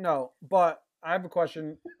 No, but I have a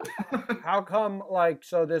question. How come, like,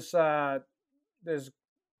 so this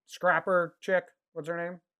scrapper chick, what's her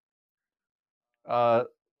name?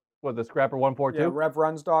 What, the Scrapper 142? Yeah, Rev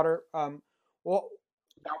Run's daughter. Well,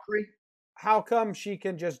 Valkyrie. how come she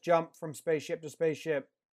can just jump from spaceship to spaceship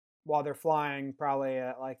while they're flying probably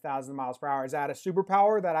at like 1,000 miles per hour? Is that a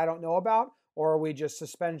superpower that I don't know about? or are we just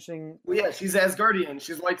suspending? Well, yeah, she's Asgardian.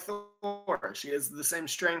 She's like Thor. She has the same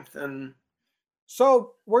strength and.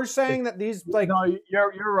 So we're saying that these like No,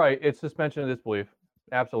 you're right. It's suspension of disbelief.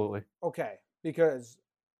 Absolutely. okay, because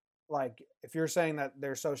like if you're saying that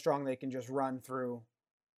they're so strong they can just run through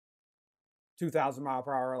 2,000 mile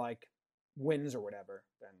per hour like winds or whatever,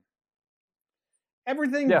 then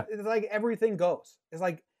everything it's like everything goes. It's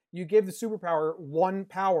like you give the superpower one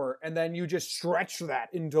power and then you just stretch that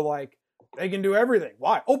into like they can do everything.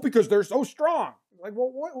 Why? Oh, because they're so strong. Like,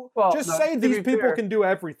 well just say these people can do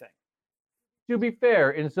everything. To be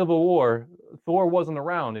fair, in Civil War, Thor wasn't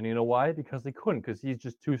around, and you know why? Because they couldn't, because he's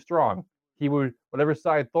just too strong. He would, whatever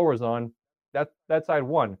side Thor was on, that side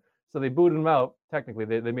won. So they booted him out. Technically,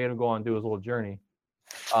 they made him go on and do his little journey.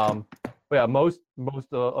 But yeah, most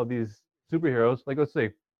of these superheroes, like let's see,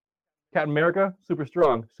 Captain America, super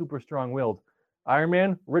strong-willed. Iron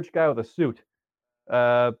Man, rich guy with a suit.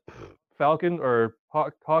 Falcon or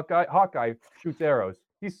Hawkeye shoots arrows.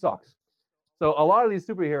 He sucks. So a lot of these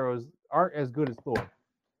superheroes aren't as good as Thor.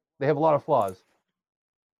 They have a lot of flaws.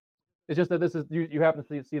 It's just that this is you happen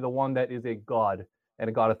to see the one that is a god and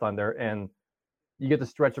a god of thunder, and you get the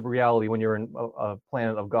stretch of reality when you're in a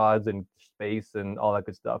planet of gods and space and all that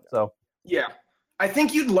good stuff. So yeah, I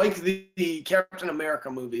think you'd like the Captain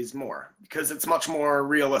America movies more because it's much more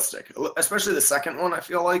realistic, especially the second one. I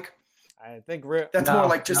feel like that's more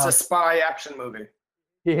like just a spy action movie.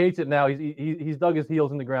 He hates it now. He's dug his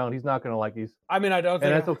heels in the ground. He's not going to like these. I mean, I don't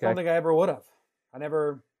think I ever would have. I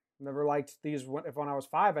never liked these. If when I was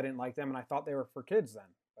 5, I didn't like them, and I thought they were for kids then.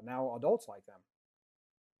 But now adults like them.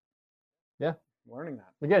 Yeah, I'm learning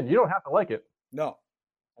that. Again, you don't have to like it. No,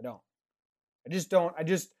 I don't. I just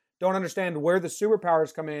don't understand where the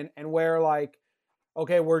superpowers come in and where like,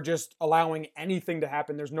 okay, we're just allowing anything to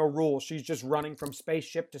happen. There's no rules. She's just running from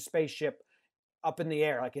spaceship to spaceship up in the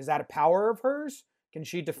air. Like, is that a power of hers? Can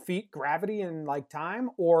she defeat gravity in like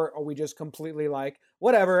time, or are we just completely like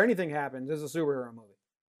whatever? Anything happens. It's a superhero movie.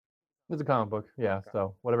 It's a comic book, yeah. Okay.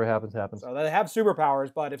 So whatever happens, happens. So they have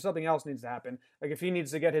superpowers, but if something else needs to happen, like if he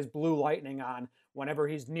needs to get his blue lightning on whenever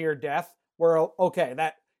he's near death, we're okay.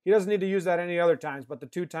 That he doesn't need to use that any other times, but the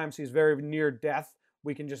 2 times he's very near death,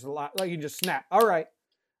 we can just he can just snap. All right,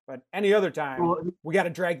 but any other time, we got to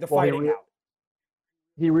drag the fighting out.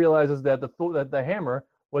 He realizes that the hammer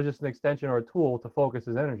was just an extension or a tool to focus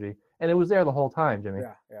his energy. And it was there the whole time, Jimmy.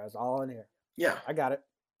 Yeah, it's all in here. Yeah. I got it.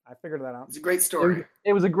 I figured that out. It's a great story.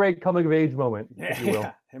 It was a great coming-of-age moment, if you will.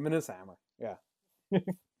 Yeah, him and his hammer. Yeah.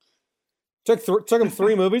 Took him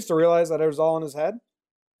 3 movies to realize that it was all in his head?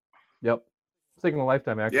 Yep. It's taking a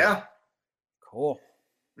lifetime, actually. Yeah. Cool.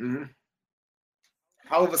 Mm-hmm.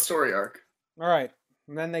 Hell of a story arc. All right.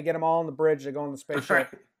 And then they get them all on the bridge. They go on the spaceship.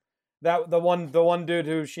 Right. The one dude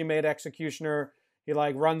who she made executioner, he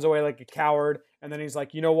like runs away like a coward, and then he's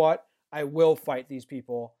like, you know what? I will fight these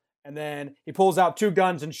people. And then he pulls out 2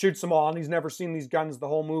 guns and shoots them all, and he's never seen these guns the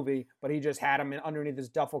whole movie, but he just had them underneath his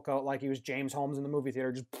duffel coat like he was James Holmes in the movie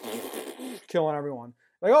theater, just killing everyone.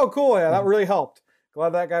 Like, oh, cool, yeah, that really helped.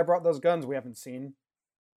 Glad that guy brought those guns we haven't seen.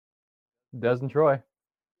 Des and Troy.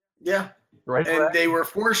 Yeah. Right. And they were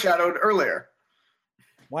foreshadowed earlier.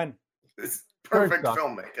 When? It's perfect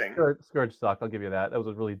filmmaking. Scourge sucked, I'll give you that. That was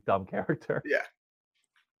a really dumb character. Yeah.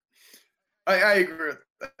 I agree with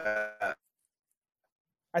that.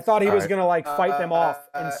 I thought he was going to like fight them off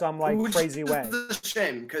in some like crazy way. It's a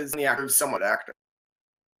shame because the actor is somewhat actor.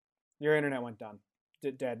 Your internet went down.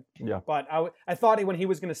 Dead. Yeah. But I thought when he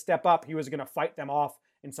was going to step up, he was going to fight them off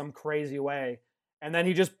in some crazy way. And then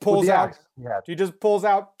he just pulls out. Yeah. He just pulls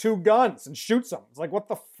out 2 guns and shoots them. It's like, what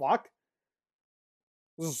the fuck?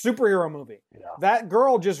 This is a superhero movie. Yeah. That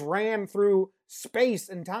girl just ran through space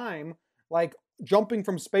and time, like jumping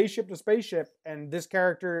from spaceship to spaceship, and this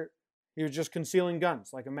character, he was just concealing guns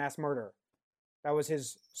like a mass murderer. That was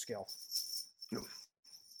his skill. No.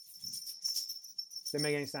 Didn't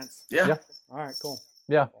make any sense. Yeah. All right, cool.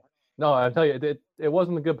 Yeah. No, I'll tell you, it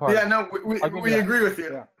wasn't the good part. Yeah, no, we agree with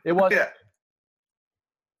you. Yeah. It was. Yeah.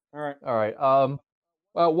 All right. All right.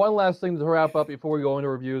 One last thing to wrap up before we go into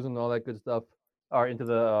reviews and all that good stuff, or into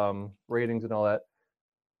the ratings and all that.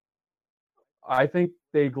 I think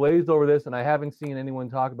they glazed over this, and I haven't seen anyone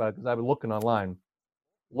talk about it because I've been looking online.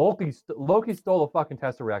 Loki stole the fucking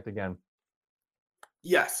Tesseract again.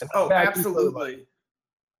 Yes. Oh, absolutely.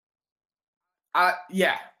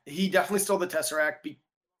 Yeah, he definitely stole the Tesseract.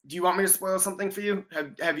 Do you want me to spoil something for you?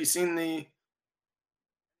 Have you seen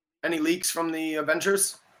any leaks from the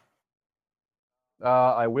Avengers?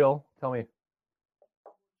 I will. Tell me.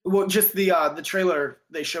 Well, just the trailer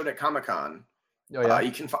they showed at Comic-Con. Oh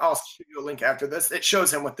yeah. I'll show you a link after this. It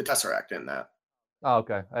shows him with the Tesseract in that. Oh,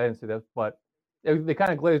 okay. I didn't see that, but they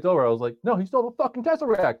kind of glazed over. I was like, no, he stole the fucking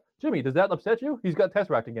Tesseract. Jimmy, does that upset you? He's got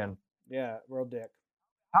Tesseract again. Yeah, real dick.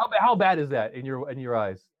 How bad is that in your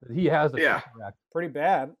eyes? He has the Tesseract. Pretty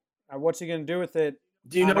bad. What's he gonna do with it?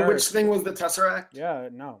 Do you know which thing was the Tesseract? Yeah,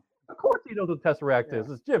 no. Of course he knows what Tesseract is.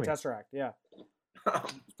 It's Jimmy. Tesseract, yeah.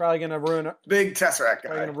 It's probably gonna ruin. Big Tesseract guy.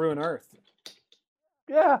 Probably gonna ruin Earth.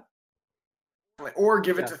 Yeah. Or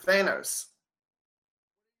give it to Thanos.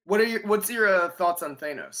 What's your thoughts on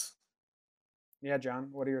Thanos? Yeah, John.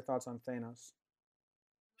 What are your thoughts on Thanos?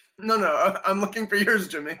 No, I'm looking for yours,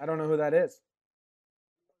 Jimmy. I don't know who that is.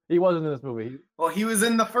 He wasn't in this movie. Well, he was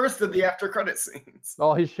in the first of the after credit scenes.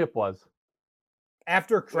 Oh, his ship was.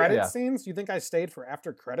 After credit scenes? You think I stayed for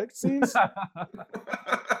after credit scenes?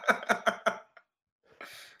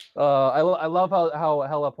 I love how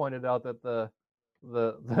Hela pointed out that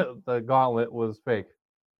the gauntlet was fake.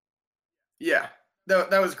 Yeah,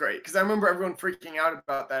 that was great because I remember everyone freaking out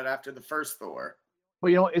about that after the first Thor. But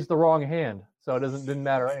you know, it's the wrong hand, so it didn't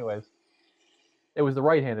matter anyways. It was the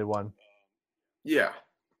right-handed one. Yeah.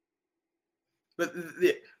 But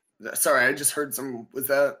sorry, I just heard some. Was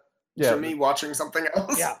that Jimmy watching something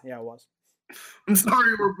else? Yeah, it was. I'm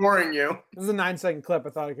sorry we're boring you. This is a 9-second clip. I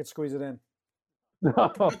thought I could squeeze it in.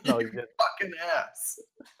 No, you didn't. Fucking ass.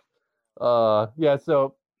 Yeah.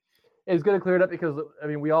 So it's gonna clear it up because I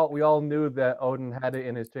mean we all knew that Odin had it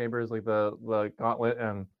in his chambers, like the gauntlet,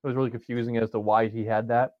 and it was really confusing as to why he had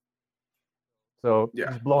that. So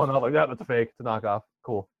just blowing up like that, that's fake. It's a knockoff.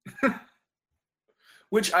 Cool.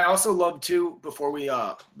 Which I also love too. Before we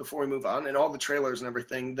move on, and all the trailers and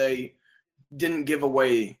everything, they didn't give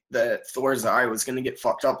away that Thor's eye was going to get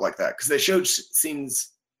fucked up like that because they showed scenes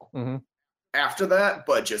after that,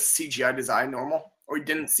 but just CGI'd his eye normal, or he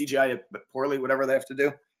didn't CGI it poorly, whatever they have to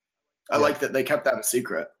do. I like that they kept that a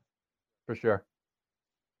secret. For sure.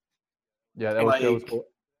 Yeah, that was cool.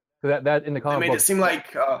 That in the comic books, made it seem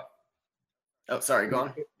like. Oh, sorry, go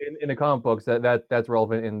on. In the comic books, that's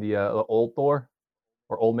relevant in the old Thor.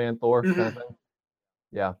 Or Old Man Thor kind of thing.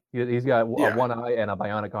 Yeah, he's got one eye and a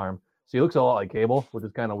bionic arm, so he looks a lot like Cable, which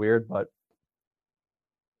is kind of weird. But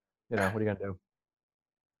you know, what are you gonna do?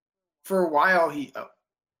 For a while, he. Oh.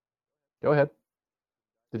 Go ahead.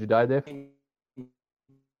 Did you die, Dave?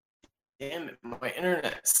 Damn it! My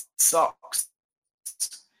internet sucks.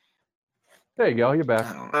 There you go. You're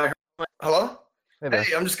back. Hello. Hey,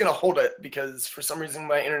 I'm just gonna hold it because for some reason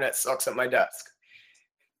my internet sucks at my desk.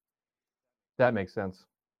 That makes sense.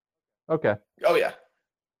 Okay. Oh yeah.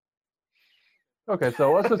 Okay,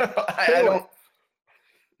 so let's just. I don't.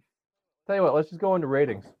 Tell you what, let's just go into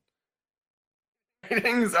ratings.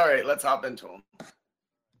 Ratings. All right, let's hop into them.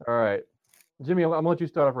 All right, Jimmy, I'm gonna let you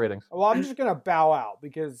start off ratings. Well, I'm just gonna bow out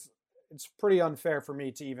because it's pretty unfair for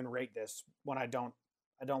me to even rate this when I don't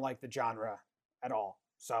like the genre at all.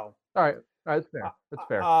 So. All right, that's fair. That's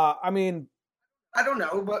fair. I mean, I don't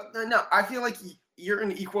know, but no, I feel like you're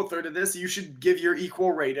an equal third of this. You should give your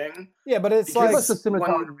equal rating. Yeah, but it's give us the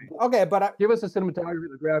cinematography. Okay, but give us the cinematography,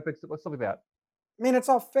 the graphics, stuff like that. I mean, it's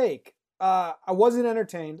all fake. I wasn't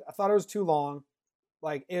entertained. I thought it was too long.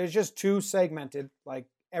 Like it was just too segmented. Like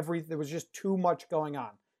there was just too much going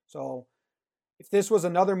on. So if this was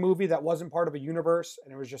another movie that wasn't part of a universe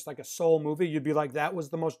and it was just like a sole movie, you'd be like, that was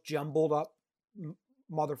the most jumbled up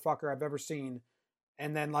motherfucker I've ever seen.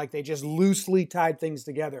 And then like they just loosely tied things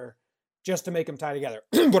together just to make them tie together.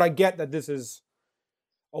 But I get that this is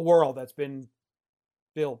a world that's been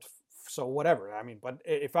built, so whatever. I mean, but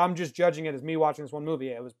if I'm just judging it as me watching this one movie,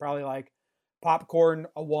 it was probably like popcorn,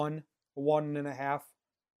 a 1.5.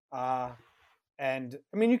 And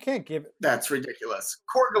I mean, you can't give it. That's ridiculous.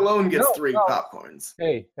 Korg alone gets 3 popcorns.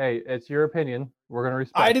 Hey, it's your opinion. We're gonna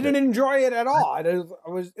respect. I didn't enjoy it at all. I'm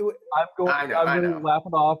going to laugh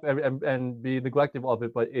it off and be neglectful of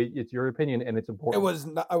it, but it's your opinion and it's important.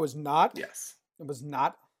 I was not. Yes. It was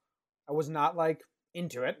not. I was not like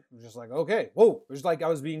into it. It was just like, okay, whoa. It was like I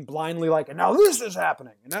was being blindly like, and now this is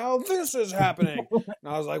happening, and now this is happening. And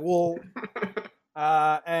I was like, well,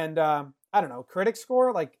 I don't know. Critic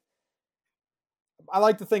score, like. I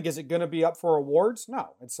like to think, is it going to be up for awards?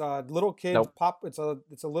 No, it's a little kid pop. It's a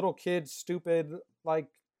little kid stupid like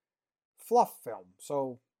fluff film.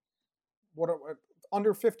 So what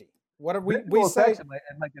under 50? What are we say? It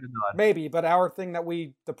might get a nod. Maybe, but our thing that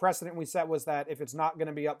the precedent we set was that if it's not going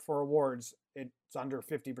to be up for awards, it's under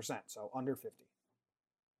 50%. So under 50.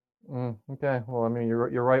 Okay. Well, I mean,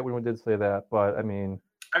 you're right when we did say that, but I mean,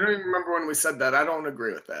 I don't even remember when we said that. I don't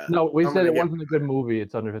agree with that. No, we said it wasn't a good movie.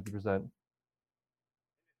 It's under 50%.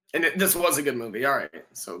 And this was a good movie. All right,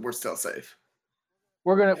 so we're still safe.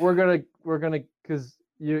 We're gonna because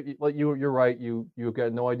you're right. You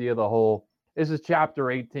got no idea the whole this is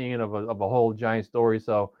chapter 18 of a whole giant story.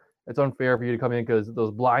 So it's unfair for you to come in because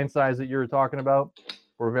those blind sides that you were talking about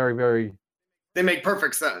were very, very. They make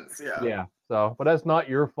perfect sense. Yeah. Yeah. So, but that's not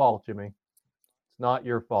your fault, Jimmy. It's not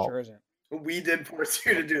your fault. Sure isn't. We did force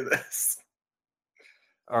you to do this.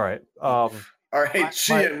 All right. All right,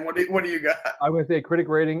 Sheehan, what do you got? I'm going to say critic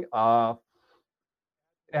rating.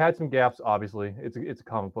 It had some gaps. Obviously, it's a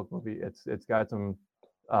comic book movie. It's got some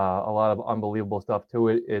a lot of unbelievable stuff to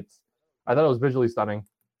it. I thought it was visually stunning.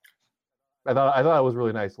 I thought it was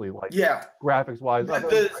really nicely, like, graphics wise.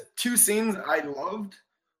 The two scenes I loved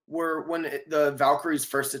were when the Valkyries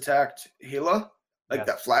first attacked Hela, like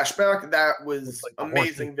that flashback. That was like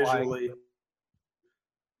amazing visually.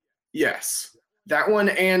 Yes, that one,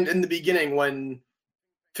 and in the beginning when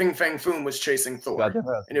Fin Fang Foom was chasing Thor,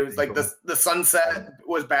 and it was like the sunset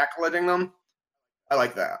was backlighting them. I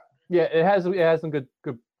like that. Yeah, it has some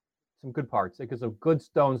good parts. It gives some good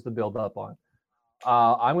stones to build up on.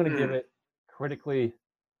 I'm going to give it critically.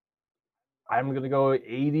 I'm going to go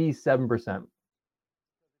 87%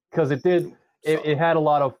 because it had a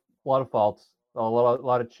lot of faults, a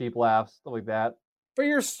lot of cheap laughs, stuff like that. But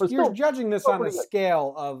you're judging this on a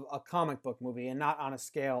scale of a comic book movie and not on a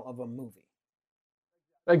scale of a movie.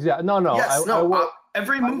 Exactly. No. Yes,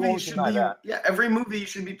 every movie should be every movie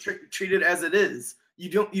should be treated as it is. You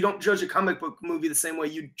don't judge a comic book movie the same way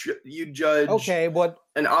you judge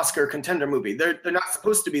an Oscar contender movie. They're not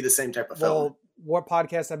supposed to be the same type of film. Well, what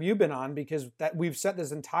podcast have you been on? Because we've set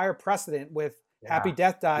this entire precedent with Happy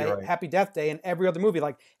Death Day, and every other movie.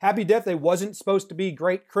 Like Happy Death Day wasn't supposed to be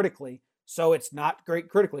great critically, so it's not great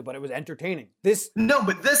critically, but it was entertaining.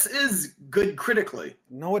 But this is good critically.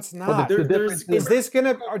 No, it's not. Is this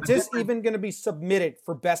even gonna be submitted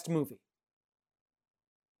for best movie?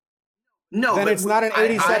 No, then it's not an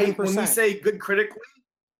 87%. When we say good critically,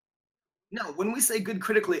 when we say good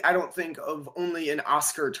critically, I don't think of only in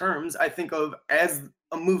Oscar terms. I think of as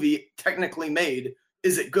a movie technically made.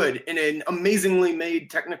 Is it good in an amazingly made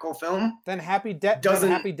technical film? Then Happy Death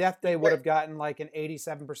Day would have gotten like an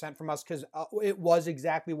 87% from us because it was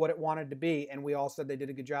exactly what it wanted to be, and we all said they did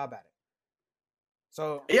a good job at it.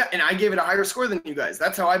 So yeah, and I gave it a higher score than you guys.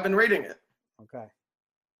 That's how I've been rating it. Okay.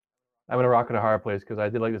 I'm gonna rock in a hard place because I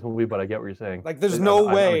did like this movie, but I get what you're saying. Like, there's no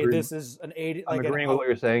way this is an 80. I'm agreeing with what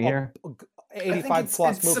you're saying here. 85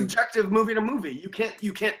 plus it's movie. Subjective movie to movie.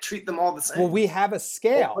 You can't treat them all the same. Well, we have a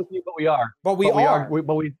scale, but we are. But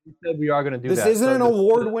we said we are going to do this. That. This isn't an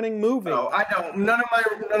award-winning movie. No, I don't. None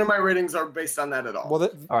of my ratings are based on that at all. Well,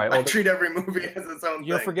 all right. I treat every movie as its own.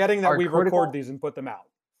 You're forgetting that we record these and put them out.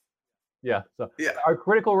 Yeah. So our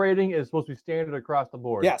critical rating is supposed to be standard across the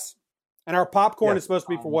board. Yes, and our popcorn is supposed to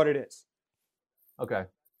be for what it is. Okay,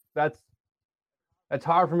 that's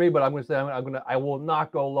hard for me, but I'm going to say I will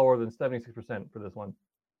not go lower than 76% for this one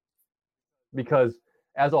because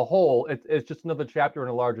as a whole, it's just another chapter in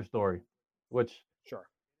a larger story, which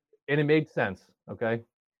and it made sense. Okay,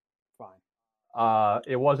 fine.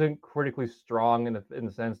 It wasn't critically strong in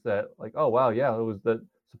the sense that like, oh wow, yeah, it was the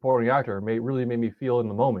supporting actor really made me feel in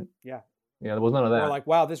the moment. Yeah, there was none of that. Or like,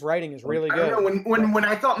 wow, this writing is really good. I don't know, when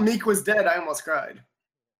I thought Meek was dead, I almost cried.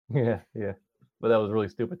 Yeah. But that was really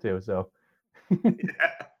stupid too. So,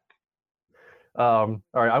 all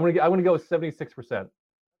right, I'm gonna go with 76%.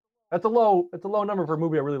 That's a low number for a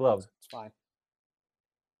movie I really love. It's fine.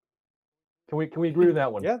 Can we agree with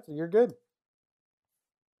that one? Yeah, you're good.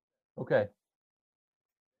 Okay.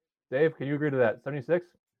 Dave, can you agree to that? 76?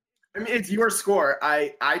 I mean, it's your score.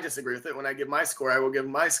 I disagree with it. When I give my score, I will give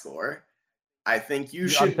my score. I think you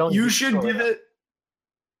should give it.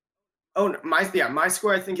 Oh, no, my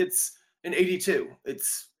score. I think it's an 82.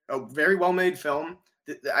 It's a very well-made film.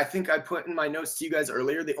 I think I put in my notes to you guys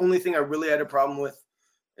earlier. The only thing I really had a problem with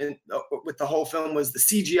the whole film was the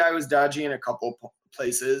CGI was dodgy in a couple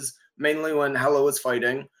places, mainly when Hela was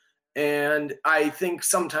fighting. And I think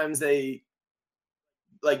sometimes they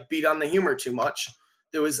like beat on the humor too much.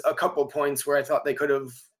 There was a couple points where I thought they could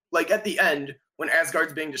have, like at the end when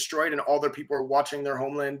Asgard's being destroyed and all their people are watching their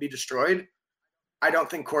homeland be destroyed. I don't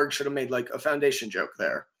think Korg should have made like a foundation joke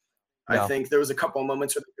there. No. I think there was a couple of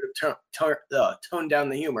moments where they could have toned down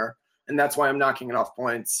the humor, and that's why I'm knocking it off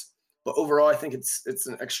points. But overall, I think it's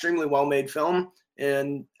an extremely well-made film,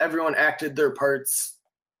 and everyone acted their parts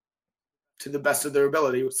to the best of their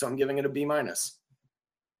ability, so I'm giving it a B-. All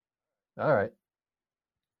right.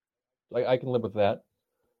 I can live with that.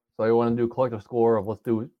 So I want to do collective score of, let's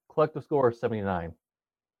do collective score of 79.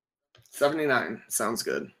 79. Sounds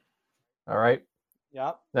good. All right.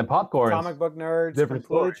 Yep. Then Popcorn. Comic Book Nerds completely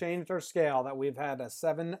story. Changed our scale that we've had a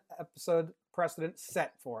 7-episode precedent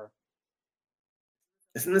set for.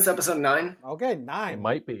 Isn't this episode 9? Okay, 9. It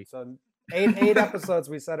might be. So Eight episodes,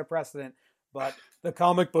 we set a precedent. But the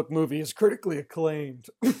comic book movie is critically acclaimed.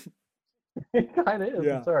 It kind of is.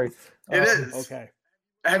 Yeah. I'm sorry. It is. Okay.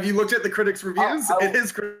 Have you looked at the critics' reviews? I- It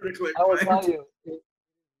is critically I will tell acclaimed. you,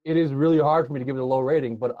 it is really hard for me to give it a low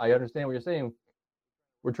rating, but I understand what you're saying.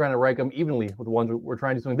 We're trying to rank them evenly with the ones we're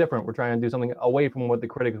trying to do something different. We're trying to do something away from what the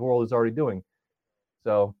critics world is already doing.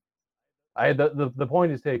 So, the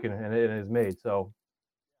point is taken and it is made. So,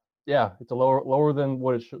 yeah, it's a lower than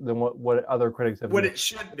what it than what other critics have. What made. it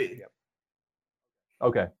should be.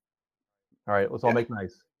 Okay. All right. Let's all make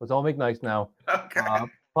nice. Let's all make nice now. Okay.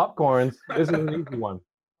 Popcorns. This is an easy one.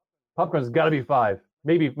 Popcorn's got to be 5,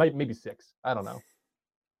 maybe 6. I don't know.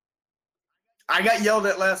 I got yelled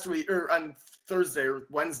at last week or on Thursday or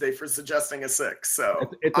Wednesday for suggesting a 6, so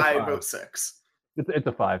It's a I 5. vote 6. It's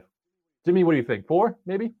a 5. Jimmy, what do you think? 4,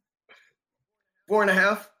 maybe?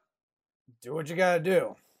 4.5. Do what you got to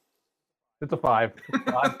do. It's a 5. 5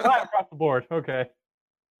 across the board. Okay.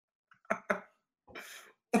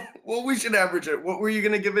 Well, we should average it. What were you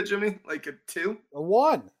gonna give it, Jimmy? Like a 2? A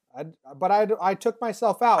 1. But I took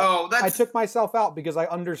myself out. Oh, that's I took myself out because I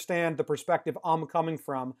understand the perspective I'm coming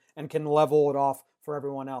from and can level it off for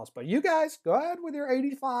everyone else. But you guys, go ahead with your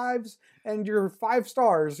 85s and your 5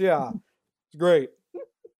 stars. Yeah, it's great.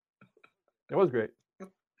 It was great.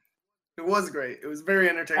 It was great. It was very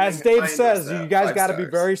entertaining. As Dave I says, understand. you guys 5 got to be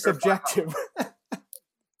stars. very Or 5. subjective.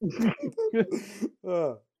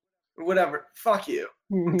 Whatever. Fuck you.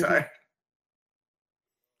 I'm tired.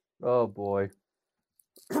 Oh boy.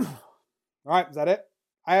 All right, is that it?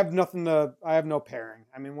 I have no pairing.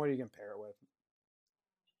 I mean, what are you gonna pair it with?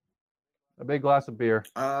 A big glass of beer.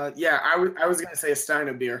 Yeah, I was gonna say a stein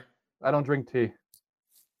of beer. I don't drink tea.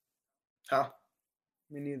 Huh.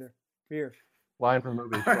 Me neither. Beer. Line from the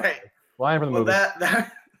movie. All right. Line from the Well, movie.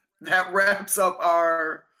 that wraps up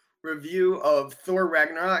our review of Thor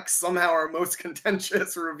Ragnarok. Somehow our most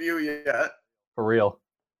contentious review yet. For real.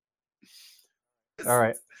 All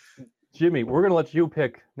right. Jimmy, we're going to let you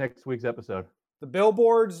pick next week's episode. The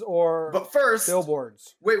billboards or But first,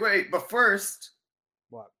 billboards? wait. But first,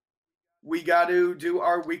 What? we got to do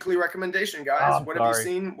our weekly recommendation, guys. Oh, I'm what have you sorry.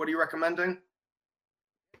 seen? What are you recommending?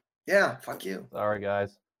 Yeah, fuck you, Sorry,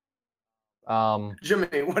 guys.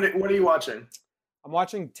 Jimmy. What are you watching? I'm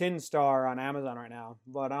watching Tin Star on Amazon right now,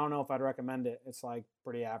 but I don't know if I'd recommend it. It's like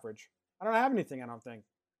pretty average. I don't have anything, I don't think.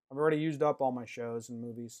 I've already used up all my shows and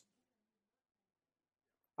movies.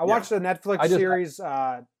 I watched the Netflix series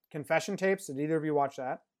Confession Tapes. Did either of you watch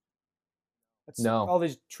that? It's No. all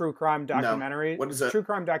these true crime documentaries. What is it? True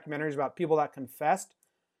crime documentaries about people that confessed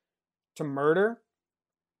to murder,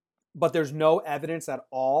 but there's no evidence at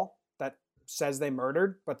all that says they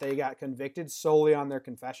murdered, but they got convicted solely on their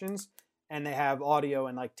confessions. And they have audio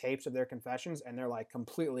and like tapes of their confessions, and they're like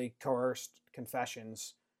completely coerced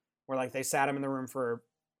confessions where like they sat them in the room for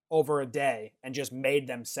over a day and just made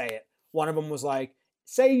them say it. One of them was like,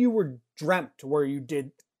 say you were dreaming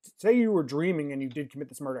and you did commit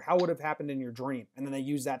this murder. How would it have happened in your dream? And then they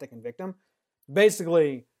use that to convict him.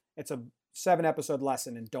 Basically, it's a 7-episode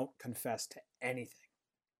lesson and don't confess to anything.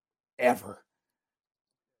 Ever.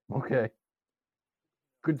 Okay.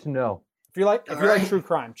 Good to know. If you like All right. true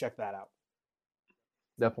crime, check that out.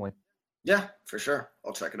 Definitely. Yeah, for sure.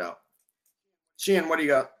 I'll check it out. Sheehan, what do you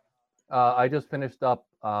got? I just finished up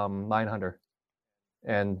Mindhunter.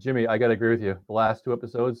 And Jimmy, I got to agree with you. The last 2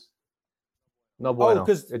 episodes, no bueno.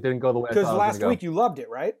 'cause- it didn't go the way I Because thought it was last gonna week go. you loved it,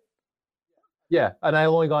 right? Yeah, and I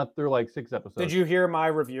only gone through like 6 episodes. Did you hear my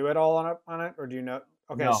review at all on it, or do you know?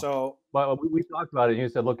 Okay, No. so But we talked about it, and you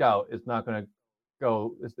said, "Look out! It's not going to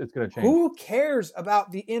go. It's going to change." who cares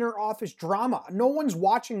about the inner office drama? No one's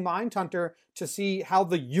watching Mindhunter to see how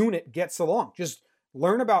the unit gets along. Just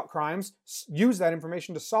learn about crimes, use that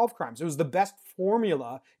information to solve crimes. It was the best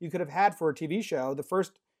formula you could have had for a TV show. The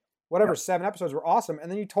first, 7 episodes were awesome, and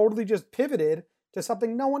then you totally just pivoted to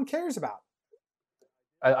something no one cares about.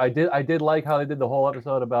 I did like how they did the whole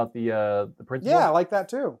episode about the principal. Yeah, I like that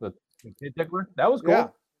too. The kid tickler. That was cool. Yeah.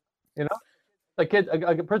 You know,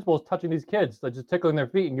 a principal is touching these kids, like just tickling their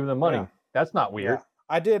feet and giving them money. Yeah. That's not weird. Yeah.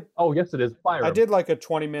 I did. Oh, yes, it is. Fire. I 'em. did like a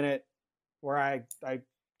 20-minute where I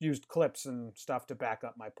used clips and stuff to back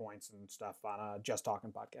up my points and stuff on a Just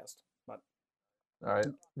Talking podcast. But All right,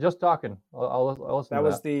 just talking. I'll listen. that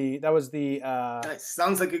to was the Nice.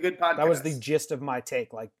 Sounds like a good podcast. that was the gist of my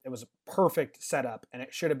take. Like it was a perfect setup and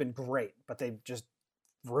it should have been great, but they just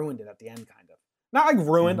ruined it at the end, kind of. Not like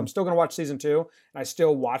ruined. I'm still gonna watch season 2, and I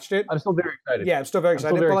still watched it. I'm still very excited. Yeah, I'm still very I'm still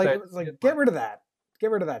excited. very But like, excited. it was like, get rid of that. Get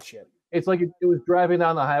rid of that shit. It's like it was driving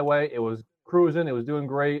down the highway. It was cruising. It was doing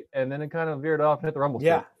great, and then it kind of veered off and hit the rumble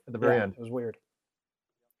strip Yeah. at the very Yeah, end. it was weird.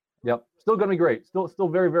 Yep. Still gonna be great. Still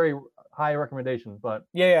very, very high recommendation, but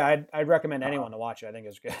Yeah, I'd recommend anyone to watch it. I think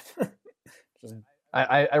it's good. Just,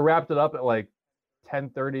 I wrapped it up at like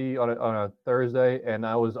 10:30 on a Thursday, and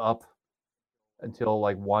I was up until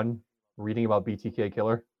like 1 reading about BTK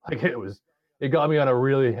Killer. Like it got me on a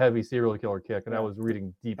really heavy serial killer kick, and I was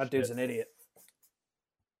reading deep. that dude's shit. an idiot.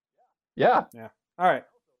 Yeah. All right.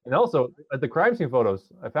 And also at the crime scene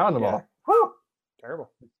photos, I found them Yeah. all. Whew,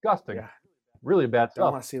 Terrible. disgusting. Yeah. Really bad Don't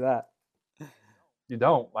stuff. want to see that. You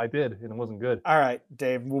don't. I did, and it wasn't good. All right,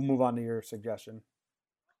 Dave. We'll move on to your suggestion.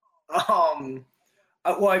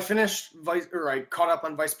 Well, I finished I caught up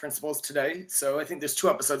on Vice Principals today, so I think there's 2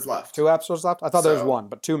 episodes left. 2 episodes left. I thought there was So- 1,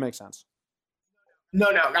 but 2 makes sense. No,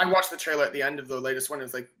 I watched the trailer at the end of the latest one. It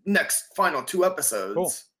was like next final 2 episodes.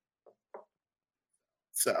 Cool.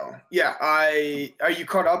 So yeah, are you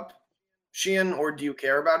caught up, Sheehan, or do you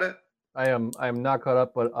care about it? I am not caught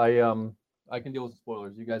up, but I can deal with the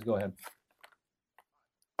spoilers. You guys go ahead.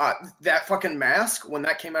 That fucking mask when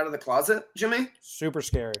that came out of the closet, Jimmy. Super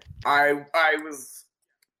scary. I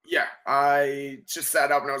just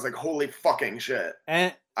sat up and I was like, holy fucking shit.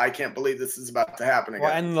 And I can't believe this is about to happen again.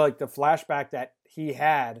 well, and like the flashback that he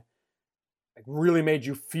had, like really made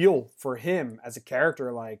you feel for him as a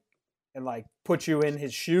character, like, and like put you in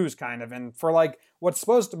his shoes, kind of. And for like what's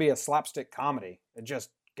supposed to be a slapstick comedy, it just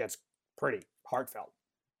gets pretty heartfelt,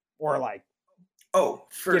 or like Oh,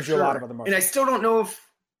 for gives sure. you a lot of other emotions. And I still don't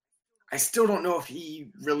know if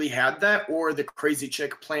he really had that or the crazy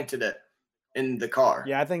chick planted it in the car.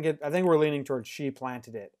 Yeah, I think we're leaning towards she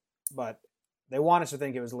planted it, but they want us to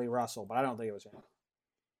think it was Lee Russell, but I don't think it was him.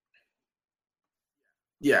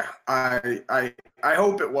 Yeah, I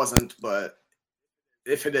hope it wasn't, but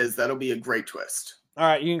if it is, that'll be a great twist. All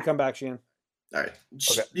right, you can come back, Sheehan. All right,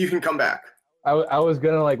 Okay. You can come back. I was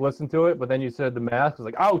gonna like listen to it, but then you said the mask. I was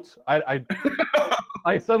like, out.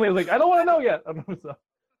 I suddenly was like, I don't want to know yet. So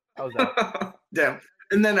I was out. Damn.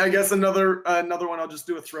 And then I guess another one. I'll just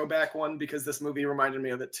do a throwback one because this movie reminded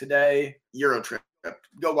me of it today. Euro Trip.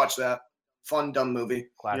 Go watch that. Fun, dumb movie.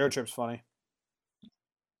 Classic. Your trip's funny.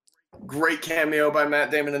 Great cameo by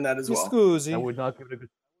Matt Damon in that as well. Scusi.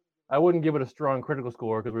 I wouldn't give it a strong critical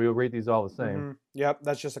score because we would rate these all the same. Mhm. Yep,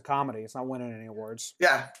 that's just a comedy. It's not winning any awards.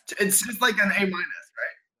 Yeah, it's just like an A-,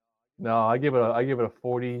 right? No, I give it a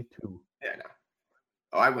 42. Yeah, no.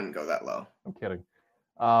 Oh, I wouldn't go that low. I'm kidding.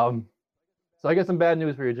 So I got some bad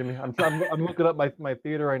news for you, Jimmy. I'm looking up my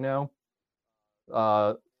theater right now.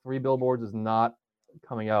 3 Billboards is not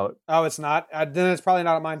coming out. Oh, it's not? Then it's probably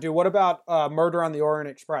not at mine, too. What about Murder on the Orient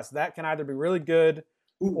Express? That can either be really good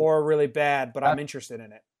or really bad, but I'm interested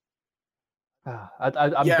in it.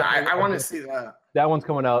 I want to see that. That one's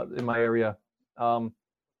coming out in my area.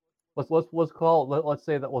 Let's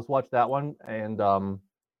watch that one, and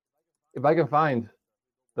if I can find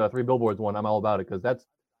the 3 Billboards one, I'm all about it because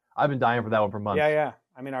I've been dying for that one for months. Yeah.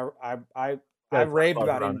 I mean, I've raved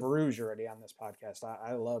about In Bruges already on this podcast.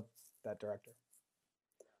 I love that director.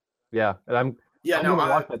 Yeah, and I'm gonna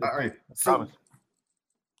watch that this all right. week, I So, promise.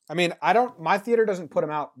 I mean, my theater doesn't put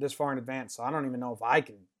them out this far in advance, so I don't even know if I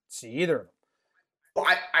can see either of them.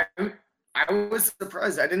 well, I was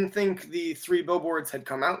surprised. I didn't think the 3 Billboards had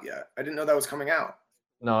come out yet. I didn't know that was coming out.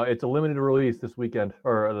 No, it's a limited release this weekend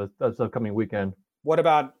or this upcoming weekend. What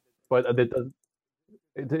about But it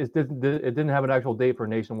didn't have an actual date for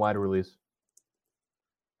nationwide release.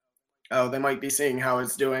 Oh, they might be seeing how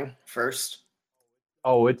it's doing first.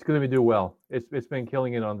 Oh, it's going to do well. It's been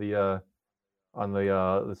killing it on the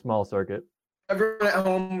small circuit. Everyone at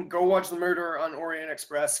home, go watch The Murder on Orient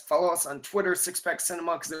Express. Follow us on Twitter, Sixpack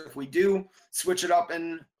Cinema, because if we do switch it up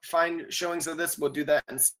and find showings of this, we'll do that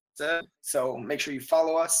instead. So make sure you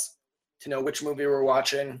follow us to know which movie we're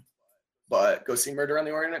watching. But go see Murder on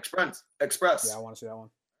the Orient Express. Yeah, I want to see that one.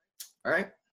 All right.